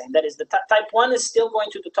kept the same. That is, the type 1 is still going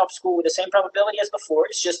to the top school with the same probability as before.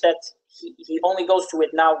 It's just that he only goes to it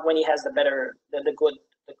now when he has the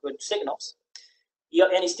good signals.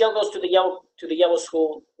 And he still goes to the yellow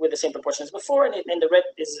school with the same proportion as before, and the red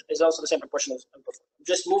is also the same proportion as before.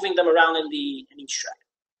 Just moving them around in each track.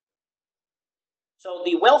 So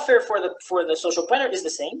the welfare for the social planner is the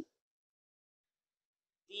same.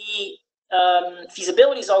 The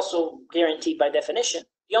feasibility is also guaranteed by definition.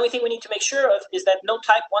 The only thing we need to make sure of is that no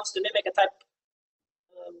type wants to mimic a type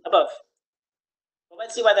above. Well,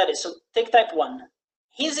 let's see why that is. So take type 1.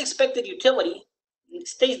 His expected utility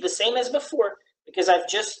stays the same as before because I've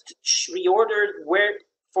just reordered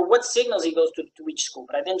for what signals he goes to each school,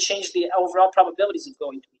 but I didn't change the overall probabilities of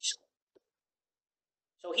going to each school.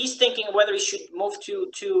 So he's thinking whether he should move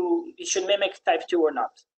he should mimic type 2 or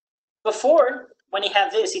not. Before, when he had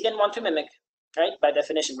this, he didn't want to mimic. Right? By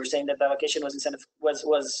definition, we're saying that the allocation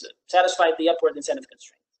was satisfied the upward incentive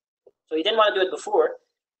constraint. So he didn't want to do it before.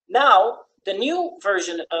 Now, the new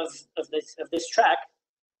version of this track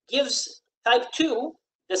gives type 2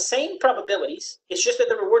 the same probabilities. It's just that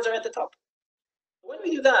the rewards are at the top. When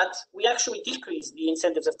we do that, we actually decrease the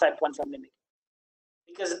incentives of type 1 from mimicking.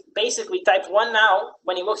 Because basically type 1 now,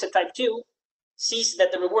 when he looks at type 2, sees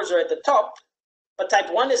that the rewards are at the top, but type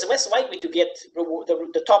 1 is less likely to get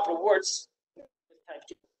the top rewards type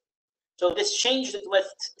 2. So this change that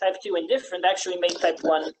left type 2 indifferent actually made type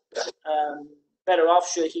 1 better off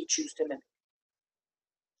should he choose to mimic.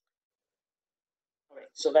 Okay,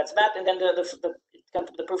 so that's that, and then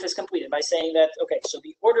the proof is completed by saying that, okay, so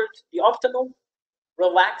the optimal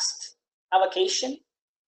relaxed allocation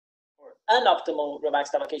or unoptimal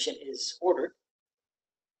relaxed allocation is ordered.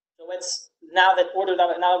 So now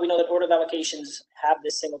we know that ordered allocations have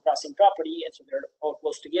this single crossing property, and so they're all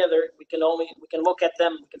close together. We can look at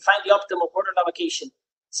them. We can find the optimal ordered allocation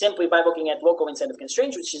simply by looking at local incentive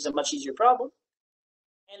constraints, which is a much easier problem.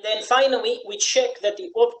 And then finally, we check that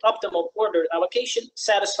the optimal ordered allocation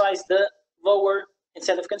satisfies the lower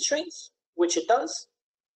incentive constraints, which it does,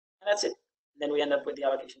 and that's it. And then we end up with the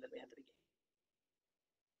allocation that we had to begin.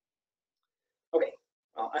 Okay.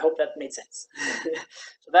 Well, I hope that made sense.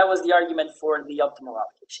 So that was the argument for the optimal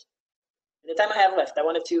allocation. In the time I have left, I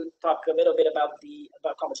wanted to talk a little bit about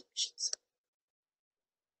college admissions.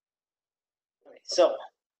 Okay, so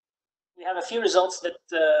we have a few results that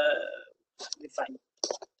we find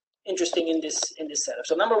interesting in this setup.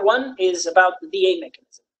 So number 1 is about the DA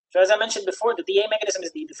mechanism. So as I mentioned before, the DA mechanism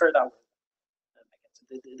is the deferred algorithm,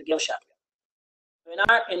 the Gale-Shapiro.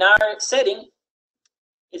 In our setting,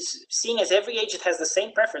 it's seeing as every agent has the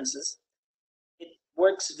same preferences, it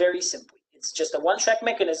works very simply. It's just a one-track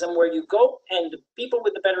mechanism where you go and the people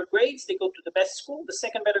with the better grades, they go to the best school. The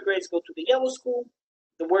second better grades go to the yellow school.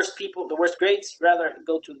 the worst people, the worst grades, rather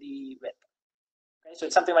go to the red part. Okay, so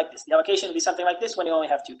it's something like this. The allocation will be something like this when you only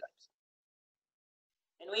have 2 types.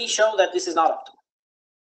 And we show that this is not optimal.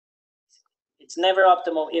 It's never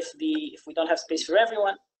optimal if we don't have space for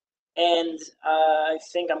everyone. And I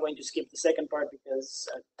think I'm going to skip the second part because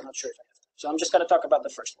I'm not sure if I have to. So I'm just going to talk about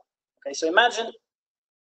the first one. Okay, so imagine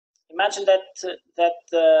that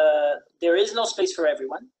there is no space for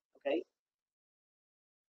everyone. Okay.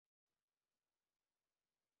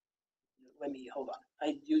 Let me hold on.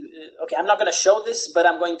 Okay, I'm not going to show this, but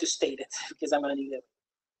I'm going to state it because I'm going to need it.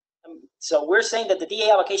 So we're saying that the DA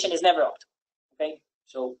allocation is never optimal. Okay,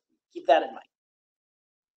 so keep that in mind.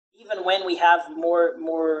 Even when we have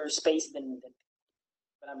more space than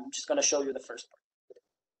but I'm just going to show you the first part.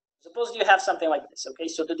 Suppose you have something like this. Okay,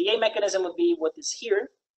 so the DA mechanism would be what is here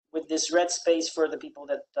with this red space for the people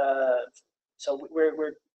that. So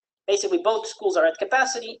we're basically both schools are at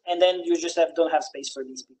capacity, and then you just don't have space for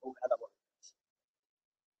these people.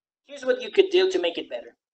 Here's what you could do to make it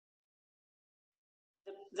better.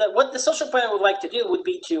 What the social planner would like to do would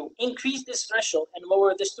be to increase this threshold and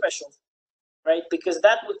lower this threshold, right? Because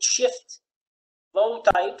that would shift low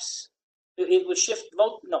types. It would shift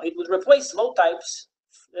low. No, it would replace low types.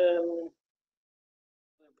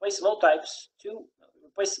 Replace low types to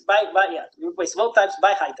replace low types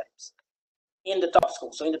by high types in the top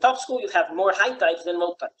school. So in the top school, you have more high types than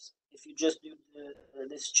low types. If you just do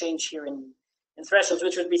this change here in thresholds,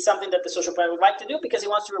 which would be something that the social planner would like to do because he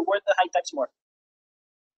wants to reward the high types more.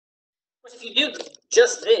 Of course, if you do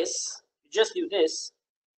just do this,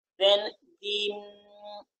 then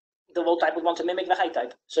the low type would want to mimic the high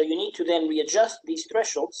type. So you need to then readjust these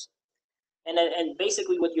thresholds. And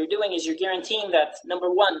basically what you're doing is you're guaranteeing that, number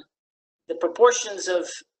one, the proportions of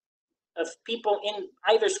people in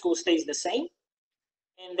either school stays the same.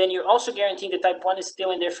 And then you're also guaranteeing that type 1 is still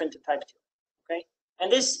indifferent to type 2. Okay?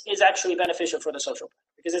 And this is actually beneficial for the social plan.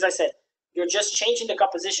 Because as I said, you're just changing the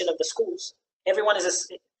composition of the schools. Everyone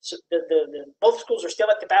is both schools are still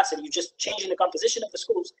at capacity. You're just changing the composition of the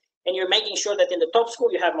schools, and you're making sure that in the top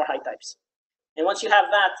school you have more high types. And once you have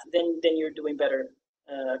that, then you're doing better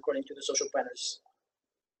according to the social planner's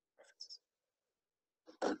preferences.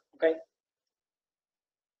 Okay.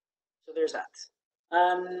 So there's that.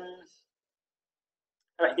 All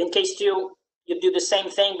right. In case 2, you do the same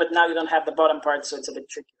thing, but now you don't have the bottom part, so it's a bit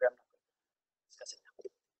trickier. I'm not going to discuss it now.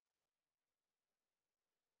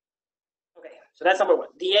 Okay. So that's number 1.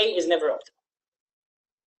 DA is never optimal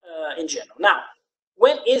in general. Now,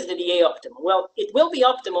 when is the DA optimal? Well, it will be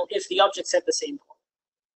optimal if the objects have the same quality.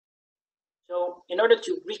 So in order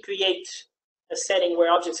to recreate a setting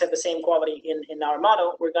where objects have the same quality in our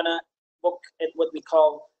model, we're going to look at what we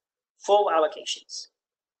call full allocations.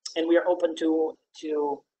 And we are open to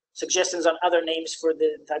suggestions on other names for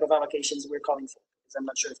the type of allocations we're calling full, because I'm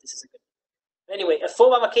not sure if this is a good one. But anyway, a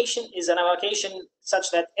full allocation is an allocation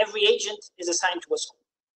such that every agent is assigned to a school.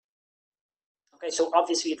 Okay, so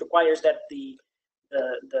obviously it requires that the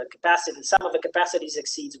capacity, the sum of the capacities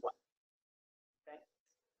exceeds 1. Okay.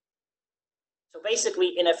 So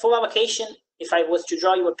basically, in a full allocation, if I was to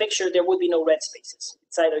draw you a picture, there would be no red spaces.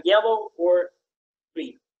 It's either yellow or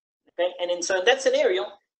green. Okay, and so in that scenario,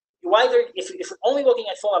 you either, if you're only looking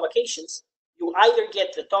at full allocations, you either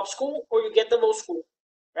get the top school or you get the low school,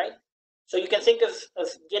 right? So you can think of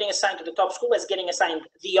getting assigned to the top school as getting assigned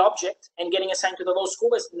the object, and getting assigned to the low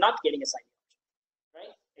school as not getting assigned the object,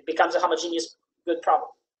 right? It becomes a homogeneous good problem.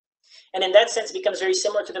 And in that sense, it becomes very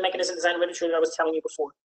similar to the mechanism design literature that I was telling you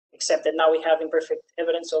before, except that now we have imperfect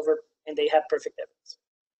evidence and they have perfect evidence.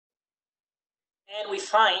 And we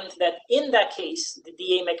find that in that case, the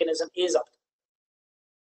DA mechanism is optimal.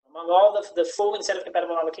 Among all the full and set of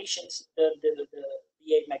compatible allocations, the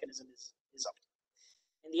DA mechanism is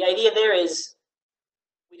optimal. And the idea there is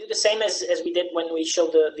we do the same as we did when we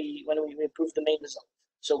showed when we proved the main result.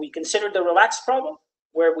 So we considered the relaxed problem,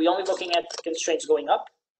 where we're only looking at constraints going up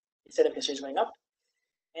instead of constraints going up.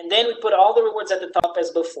 And then we put all the rewards at the top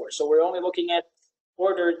as before. So we're only looking at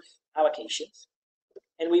ordered allocations.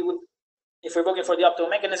 And we would, if we're looking for the optimal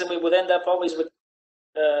mechanism, we would end up always with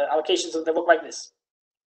allocations that look like this.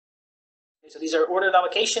 Okay, so these are ordered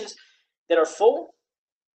allocations that are full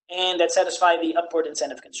and that satisfy the upward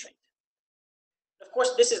incentive constraint. Of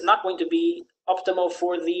course, this is not going to be optimal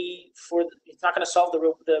it's not going to solve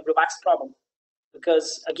the relaxed problem.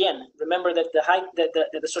 Because again, remember that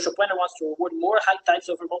the social planner wants to reward more high types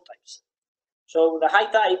over low types. So the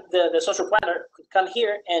high type, the social planner could come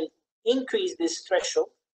here and increase this threshold,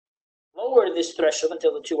 lower this threshold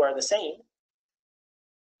until the 2 are the same,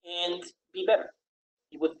 and be better.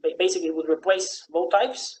 He would basically replace low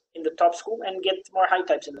types in the top school and get more high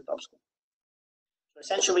types in the top school. So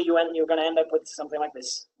Essentially, you're going to end up with something like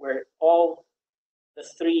this, where all the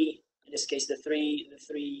three, in this case, the three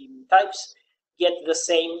types get the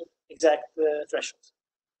same exact thresholds.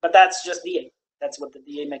 But that's just DA. That's what the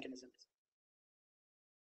DA mechanism is.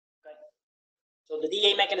 Okay. So the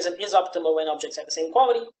DA mechanism is optimal when objects have the same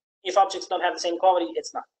quality. If objects don't have the same quality,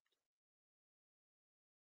 it's not.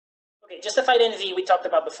 Okay, justified NV we talked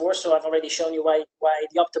about before, so I've already shown you why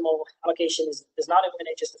the optimal allocation does not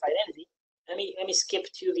eliminate justified NV. Let me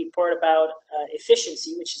skip to the part about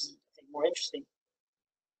efficiency, which is, I think, more interesting.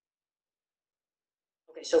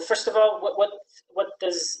 Okay, so first of all, what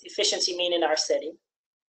does efficiency mean in our setting?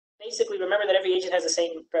 Basically, remember that every agent has the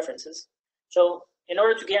same preferences. So in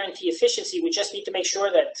order to guarantee efficiency, we just need to make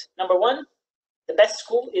sure that, number one, the best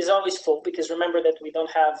school is always full, because remember that we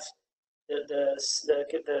don't have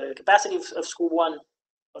the capacity of school one,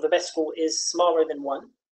 of the best school, is smaller than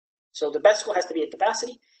one. So the best school has to be at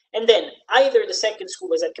capacity. And then either the second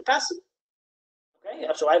school is at capacity, okay?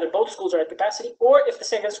 So either both schools are at capacity, or if the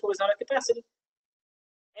second school is not at capacity,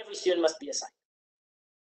 every student must be assigned.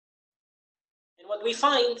 And what we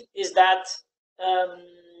find is that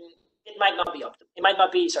it might not be optimal. It might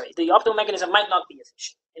not be, sorry, the optimal mechanism might not be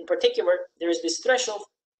efficient. In particular, there is this threshold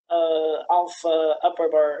alpha upper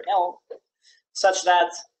bar L, such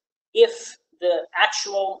that if the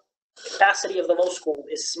actual capacity of the low school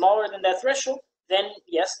is smaller than that threshold, then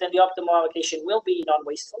yes, then the optimal allocation will be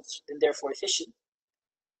non-wasteful and therefore efficient.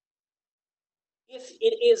 If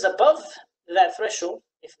it is above that threshold,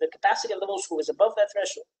 if the capacity of the low school is above that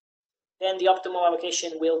threshold, then the optimal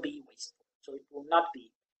allocation will be wasteful. So it will not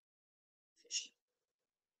be efficient.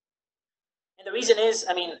 And the reason is,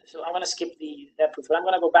 I mean, so I'm going to skip that proof, but I'm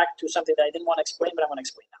going to go back to something that I didn't want to explain, but I'm going to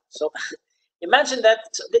explain now. So imagine that,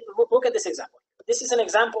 so look at this example. This is an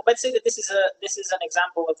example. Let's say that this is an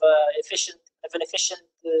example of an efficient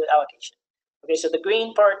allocation. Okay, so the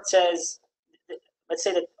green part says, let's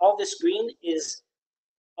say that all this green is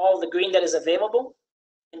all the green that is available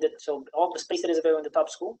so all the space that is available in the top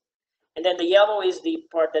school, and then the yellow is the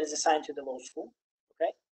part that is assigned to the low school.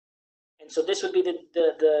 Okay, and so this would be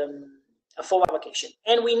a full allocation,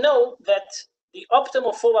 and we know that the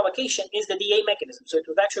optimal full allocation is the DA mechanism. So it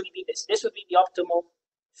would actually be this. This would be the optimal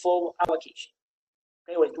full allocation.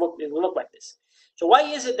 Okay, it will look like this. So why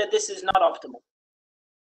is it that this is not optimal?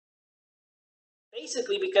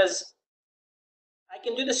 Basically because I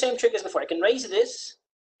can do the same trick as before. I can raise this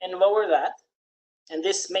and lower that, and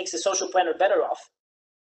this makes the social planner better off.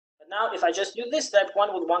 But now if I just do this, type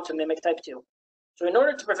 1 would want to mimic type 2. So in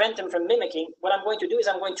order to prevent him from mimicking, what I'm going to do is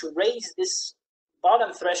I'm going to raise this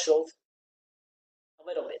bottom threshold a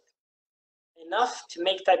little bit, enough to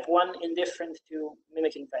make type 1 indifferent to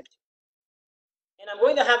mimicking type 2. And I'm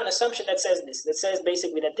going to have an assumption that says this, that says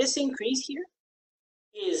basically that this increase here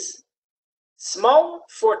is small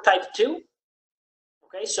for type 2.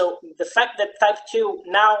 Okay, so the fact that type 2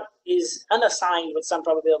 now is unassigned with some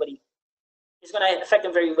probability is going to affect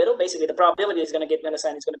them very little. Basically, the probability is going to get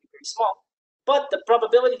unassigned is going to be very small. But the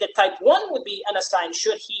probability that type 1 would be unassigned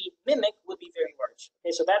should he mimic would be very large.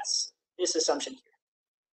 Okay, so that's this assumption here.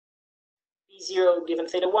 P0 given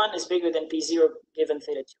theta 1 is bigger than P0 given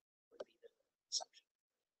theta 2.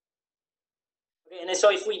 Okay, and so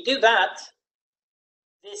if we do that,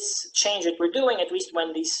 this change that we're doing, at least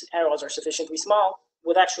when these arrows are sufficiently small,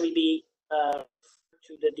 would actually be to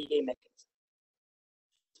the DA mechanism.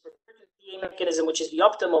 The DA mechanism, which is the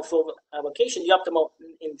optimal full allocation, the optimal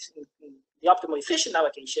efficient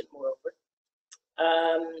allocation, moreover,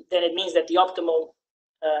 then it means that the optimal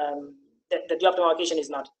that the optimal allocation is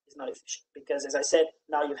not efficient, because, as I said,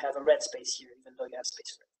 now you have a red space here, even though you have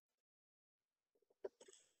space for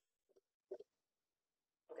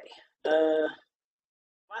it.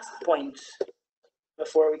 Last point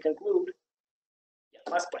before we conclude. Yeah,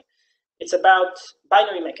 last point. It's about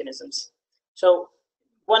binary mechanisms. So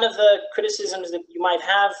one of the criticisms that you might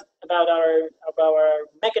have about our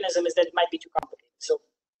mechanism is that it might be too complicated. So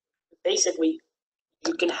basically,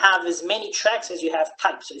 you can have as many tracks as you have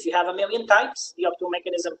types. So if you have 1,000,000 types, the optimal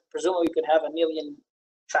mechanism presumably could have 1,000,000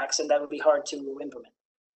 tracks, and that would be hard to implement.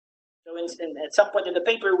 So at some point in the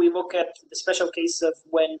paper, we look at the special case of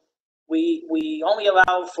when we only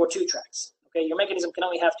allow for 2 tracks. Okay, your mechanism can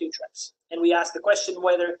only have 2 tracks, and we ask the question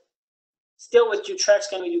whether, still with 2 tracks,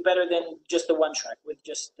 can we do better than just the 1 track with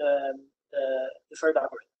just the deferred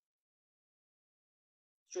algorithm?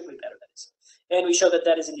 Strictly better, that is. And we show that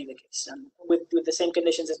that is indeed the case. And with the same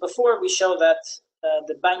conditions as before, we show that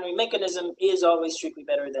the binary mechanism is always strictly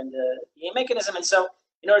better than the DA mechanism. And so,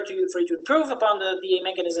 in order for you to improve upon the DA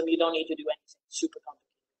mechanism, you don't need to do anything super complicated.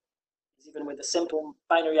 Even with a simple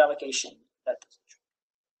binary allocation, that doesn't.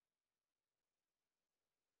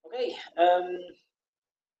 Okay.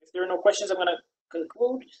 If there are no questions, I'm going to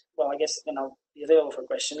conclude. Well, I guess then I'll be available for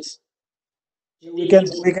questions. We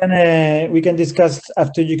can discuss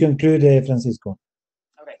after you conclude, Francisco.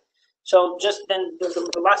 Okay. So just then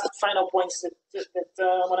the last final points that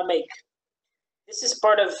I want to make. This is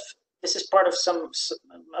part of some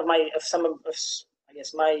of my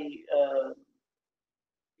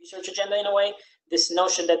research agenda in a way. This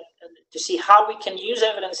notion that to see how we can use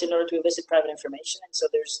evidence in order to elicit private information. And so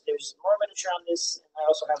there's more literature on this. And I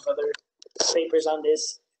also have other papers on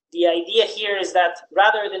this. The idea here is that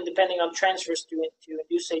rather than depending on transfers to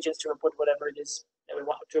induce agents to report whatever it is that we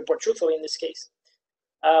want to report truthfully in this case,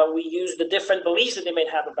 we use the different beliefs that they may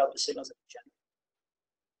have about the signals that we generate.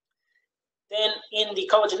 Then in the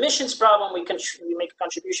college admissions problem, we make a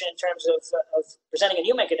contribution in terms of presenting a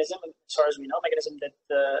new mechanism, as far as we know, a mechanism that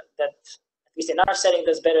at least in our setting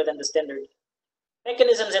does better than the standard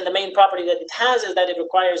mechanisms. And the main property that it has is that it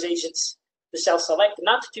requires agents to self-select,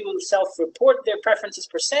 not to self-report their preferences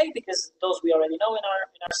per se, because those we already know in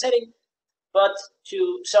our setting, but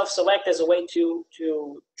to self-select as a way to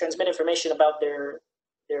transmit information about their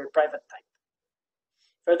private type.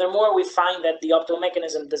 Furthermore, we find that the optimal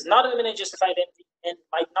mechanism does not eliminate justified entity and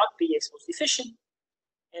might not be exposed efficient.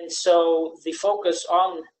 And so the focus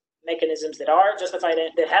on mechanisms that are justified,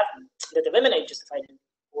 that eliminate justified entity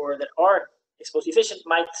or that are exposed efficient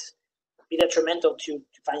might be detrimental to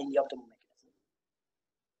finding the optimal mechanism.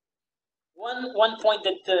 One point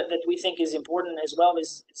that we think is important as well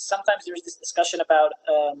is sometimes there is this discussion about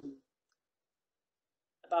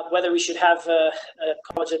whether we should have a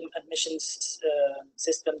college admissions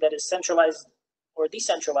system that is centralized or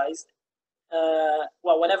decentralized.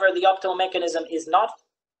 Well, whenever the optimal mechanism is not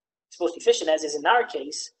exposed efficient, as is in our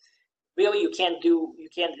case, really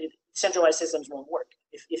centralized systems won't work.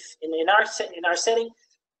 If in our setting,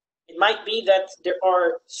 it might be that there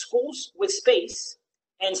are schools with space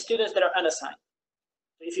and students that are unassigned.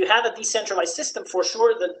 If you have a decentralized system, for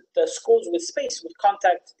sure the schools with space would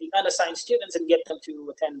contact the unassigned students and get them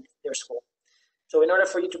to attend their school. So in order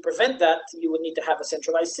for you to prevent that, you would need to have a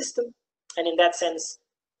centralized system. And in that sense,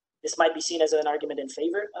 this might be seen as an argument in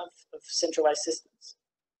favor of centralized systems.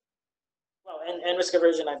 Well, and risk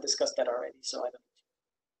aversion, I've discussed that already, so I don't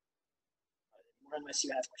more unless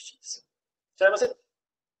you have questions. So that was it.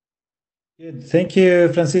 Good. Thank you,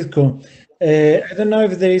 Francisco. I don't know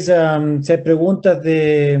if there is, si hay preguntas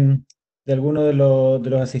de alguno de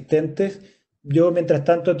los asistentes. Yo, mientras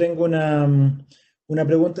tanto, tengo una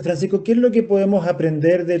pregunta. Francisco, ¿qué es lo que podemos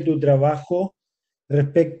aprender de tu trabajo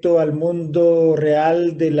respecto al mundo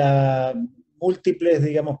real de las múltiples,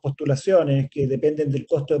 digamos, postulaciones que dependen del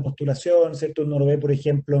costo de postulación, ¿cierto? Uno lo ve, por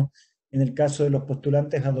ejemplo, en el caso de los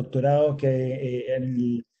postulantes a doctorados que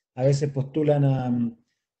a veces postulan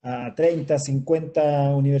a 30,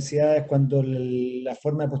 50 universidades cuando la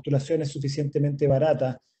forma de postulación es suficientemente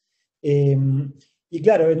barata. Y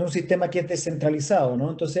claro, en un sistema que es descentralizado,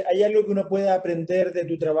 ¿no? Entonces, ¿hay algo que uno pueda aprender de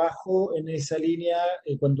tu trabajo en esa línea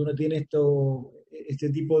cuando uno tiene este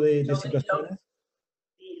tipo de situaciones?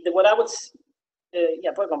 What I would,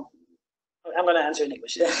 I'm going to answer in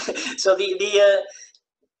English. So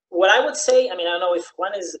what I would say, I mean, I don't know if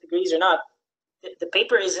Juan agrees or not. The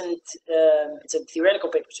paper isn't, it's a theoretical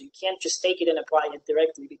paper, so you can't just take it and apply it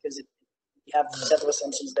directly because you have several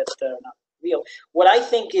assumptions that are not real. What I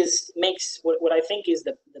think is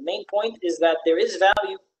the main point is that there is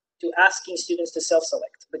value to asking students to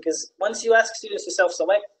self-select, because once you ask students to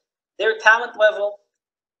self-select, their talent level,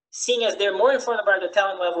 seeing as they're more informed about their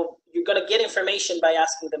talent level, you're going to get information by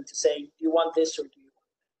asking them to say, do you want this or do you want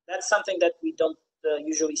that? That's something that we don't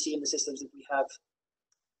usually see in the systems that we have.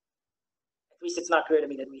 At least it's not clear to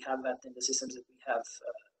me that we have that in the systems that we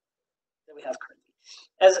have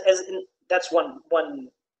currently. That's one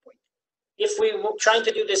point. If we were trying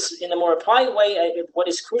to do this in a more applied way, what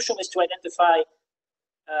is crucial is to identify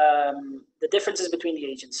the differences between the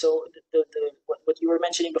agents. So what you were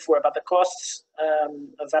mentioning before about the costs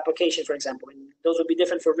of application, for example, and those would be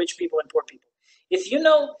different for rich people and poor people. If you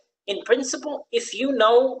know, in principle, if you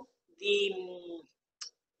know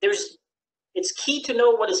it's key to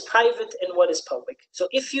know what is private and what is public. So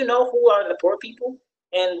if you know who are the poor people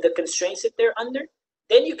and the constraints that they're under,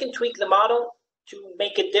 then you can tweak the model to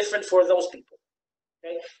make it different for those people.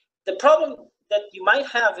 Okay? The problem that you might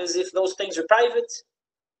have is if those things are private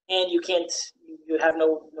and you have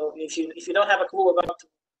no if you don't have a clue about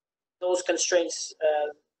those constraints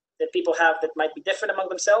that people have that might be different among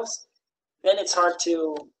themselves, then it's hard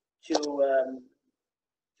to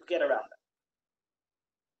get around that.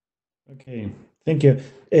 Ok, thank you.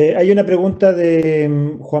 Hay una pregunta de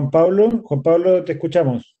Juan Pablo. Juan Pablo, te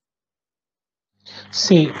escuchamos.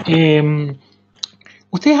 Sí,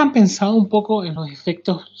 ¿ustedes han pensado un poco en los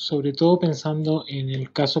efectos, sobre todo pensando en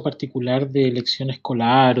el caso particular de elección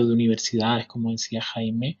escolar o de universidades, como decía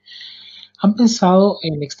Jaime? ¿Han pensado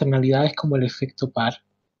en externalidades como el efecto par?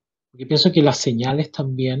 Porque pienso que las señales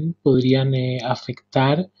también podrían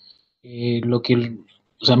afectar lo que,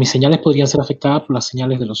 o sea, mis señales podrían ser afectadas por las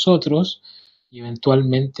señales de los otros y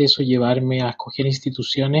eventualmente eso llevarme a escoger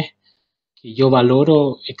instituciones que yo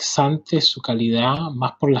valoro ex ante su calidad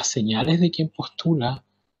más por las señales de quien postula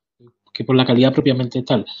que por la calidad propiamente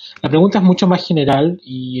tal. La pregunta es mucho más general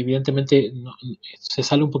y evidentemente se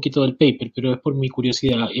sale un poquito del paper, pero es por mi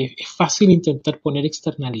curiosidad. ¿Es fácil intentar poner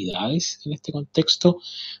externalidades en este contexto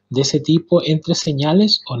de ese tipo entre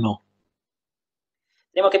señales o no?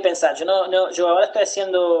 Tenemos que pensar. Yo ahora estoy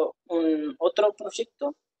haciendo otro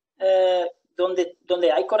proyecto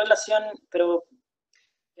donde hay correlación, pero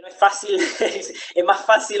no es fácil. Es más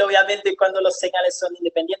fácil, obviamente, cuando los señales son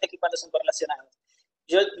independientes que cuando son correlacionados.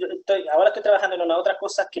 Ahora estoy trabajando en una otra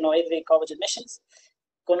cosa que no es de college admissions,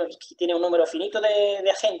 que tiene un número finito de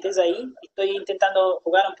agentes ahí. Estoy intentando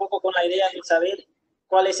jugar un poco con la idea de saber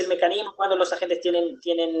cuál es el mecanismo cuando los agentes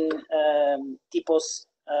tienen tipos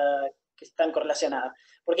que están correlacionados.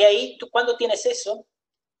 Porque ahí, tú cuando tienes eso,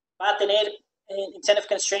 va a tener incentive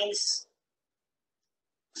constraints,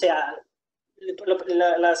 o sea,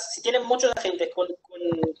 si tienen muchos agentes con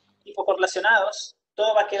tipos correlacionados,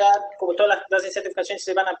 todo va a quedar, como todas las incentive constraints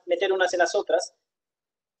se van a meter unas en las otras.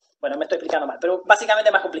 Bueno, me estoy explicando mal, pero básicamente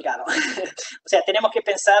es más complicado. O sea, tenemos que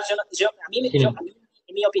pensar, a mí,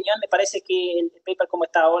 en mi opinión, me parece que el paper como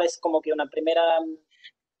está ahora es como que un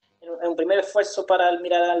primer esfuerzo para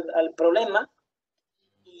mirar al problema,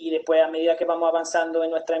 y después, a medida que vamos avanzando en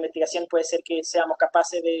nuestra investigación, puede ser que seamos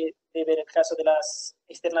capaces de ver el caso de las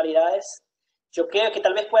externalidades. Yo creo que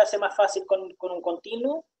tal vez pueda ser más fácil con un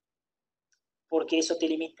continuo, porque eso te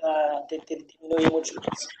limita, te disminuye mucho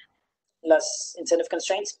las incentive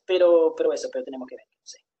constraints, pero tenemos que ver. No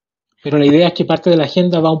sé. Pero la idea es que parte de la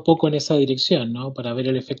agenda va un poco en esa dirección, ¿no? Para ver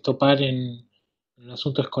el efecto par en el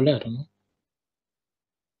asunto escolar, ¿no?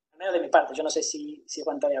 Al menos de mi parte, yo no sé si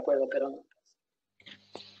Juan está de acuerdo, pero...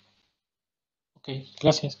 Ok,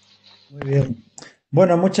 gracias. Muy bien.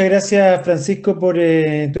 Bueno, muchas gracias, Francisco, por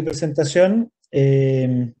tu presentación.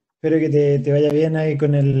 Espero que te vaya bien ahí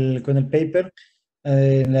con el paper,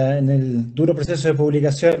 en el duro proceso de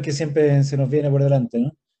publicación que siempre se nos viene por delante,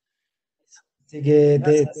 ¿no? Así que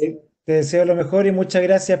te deseo lo mejor y muchas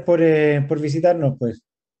gracias por visitarnos, pues.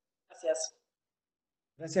 Gracias.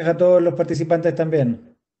 Gracias a todos los participantes también.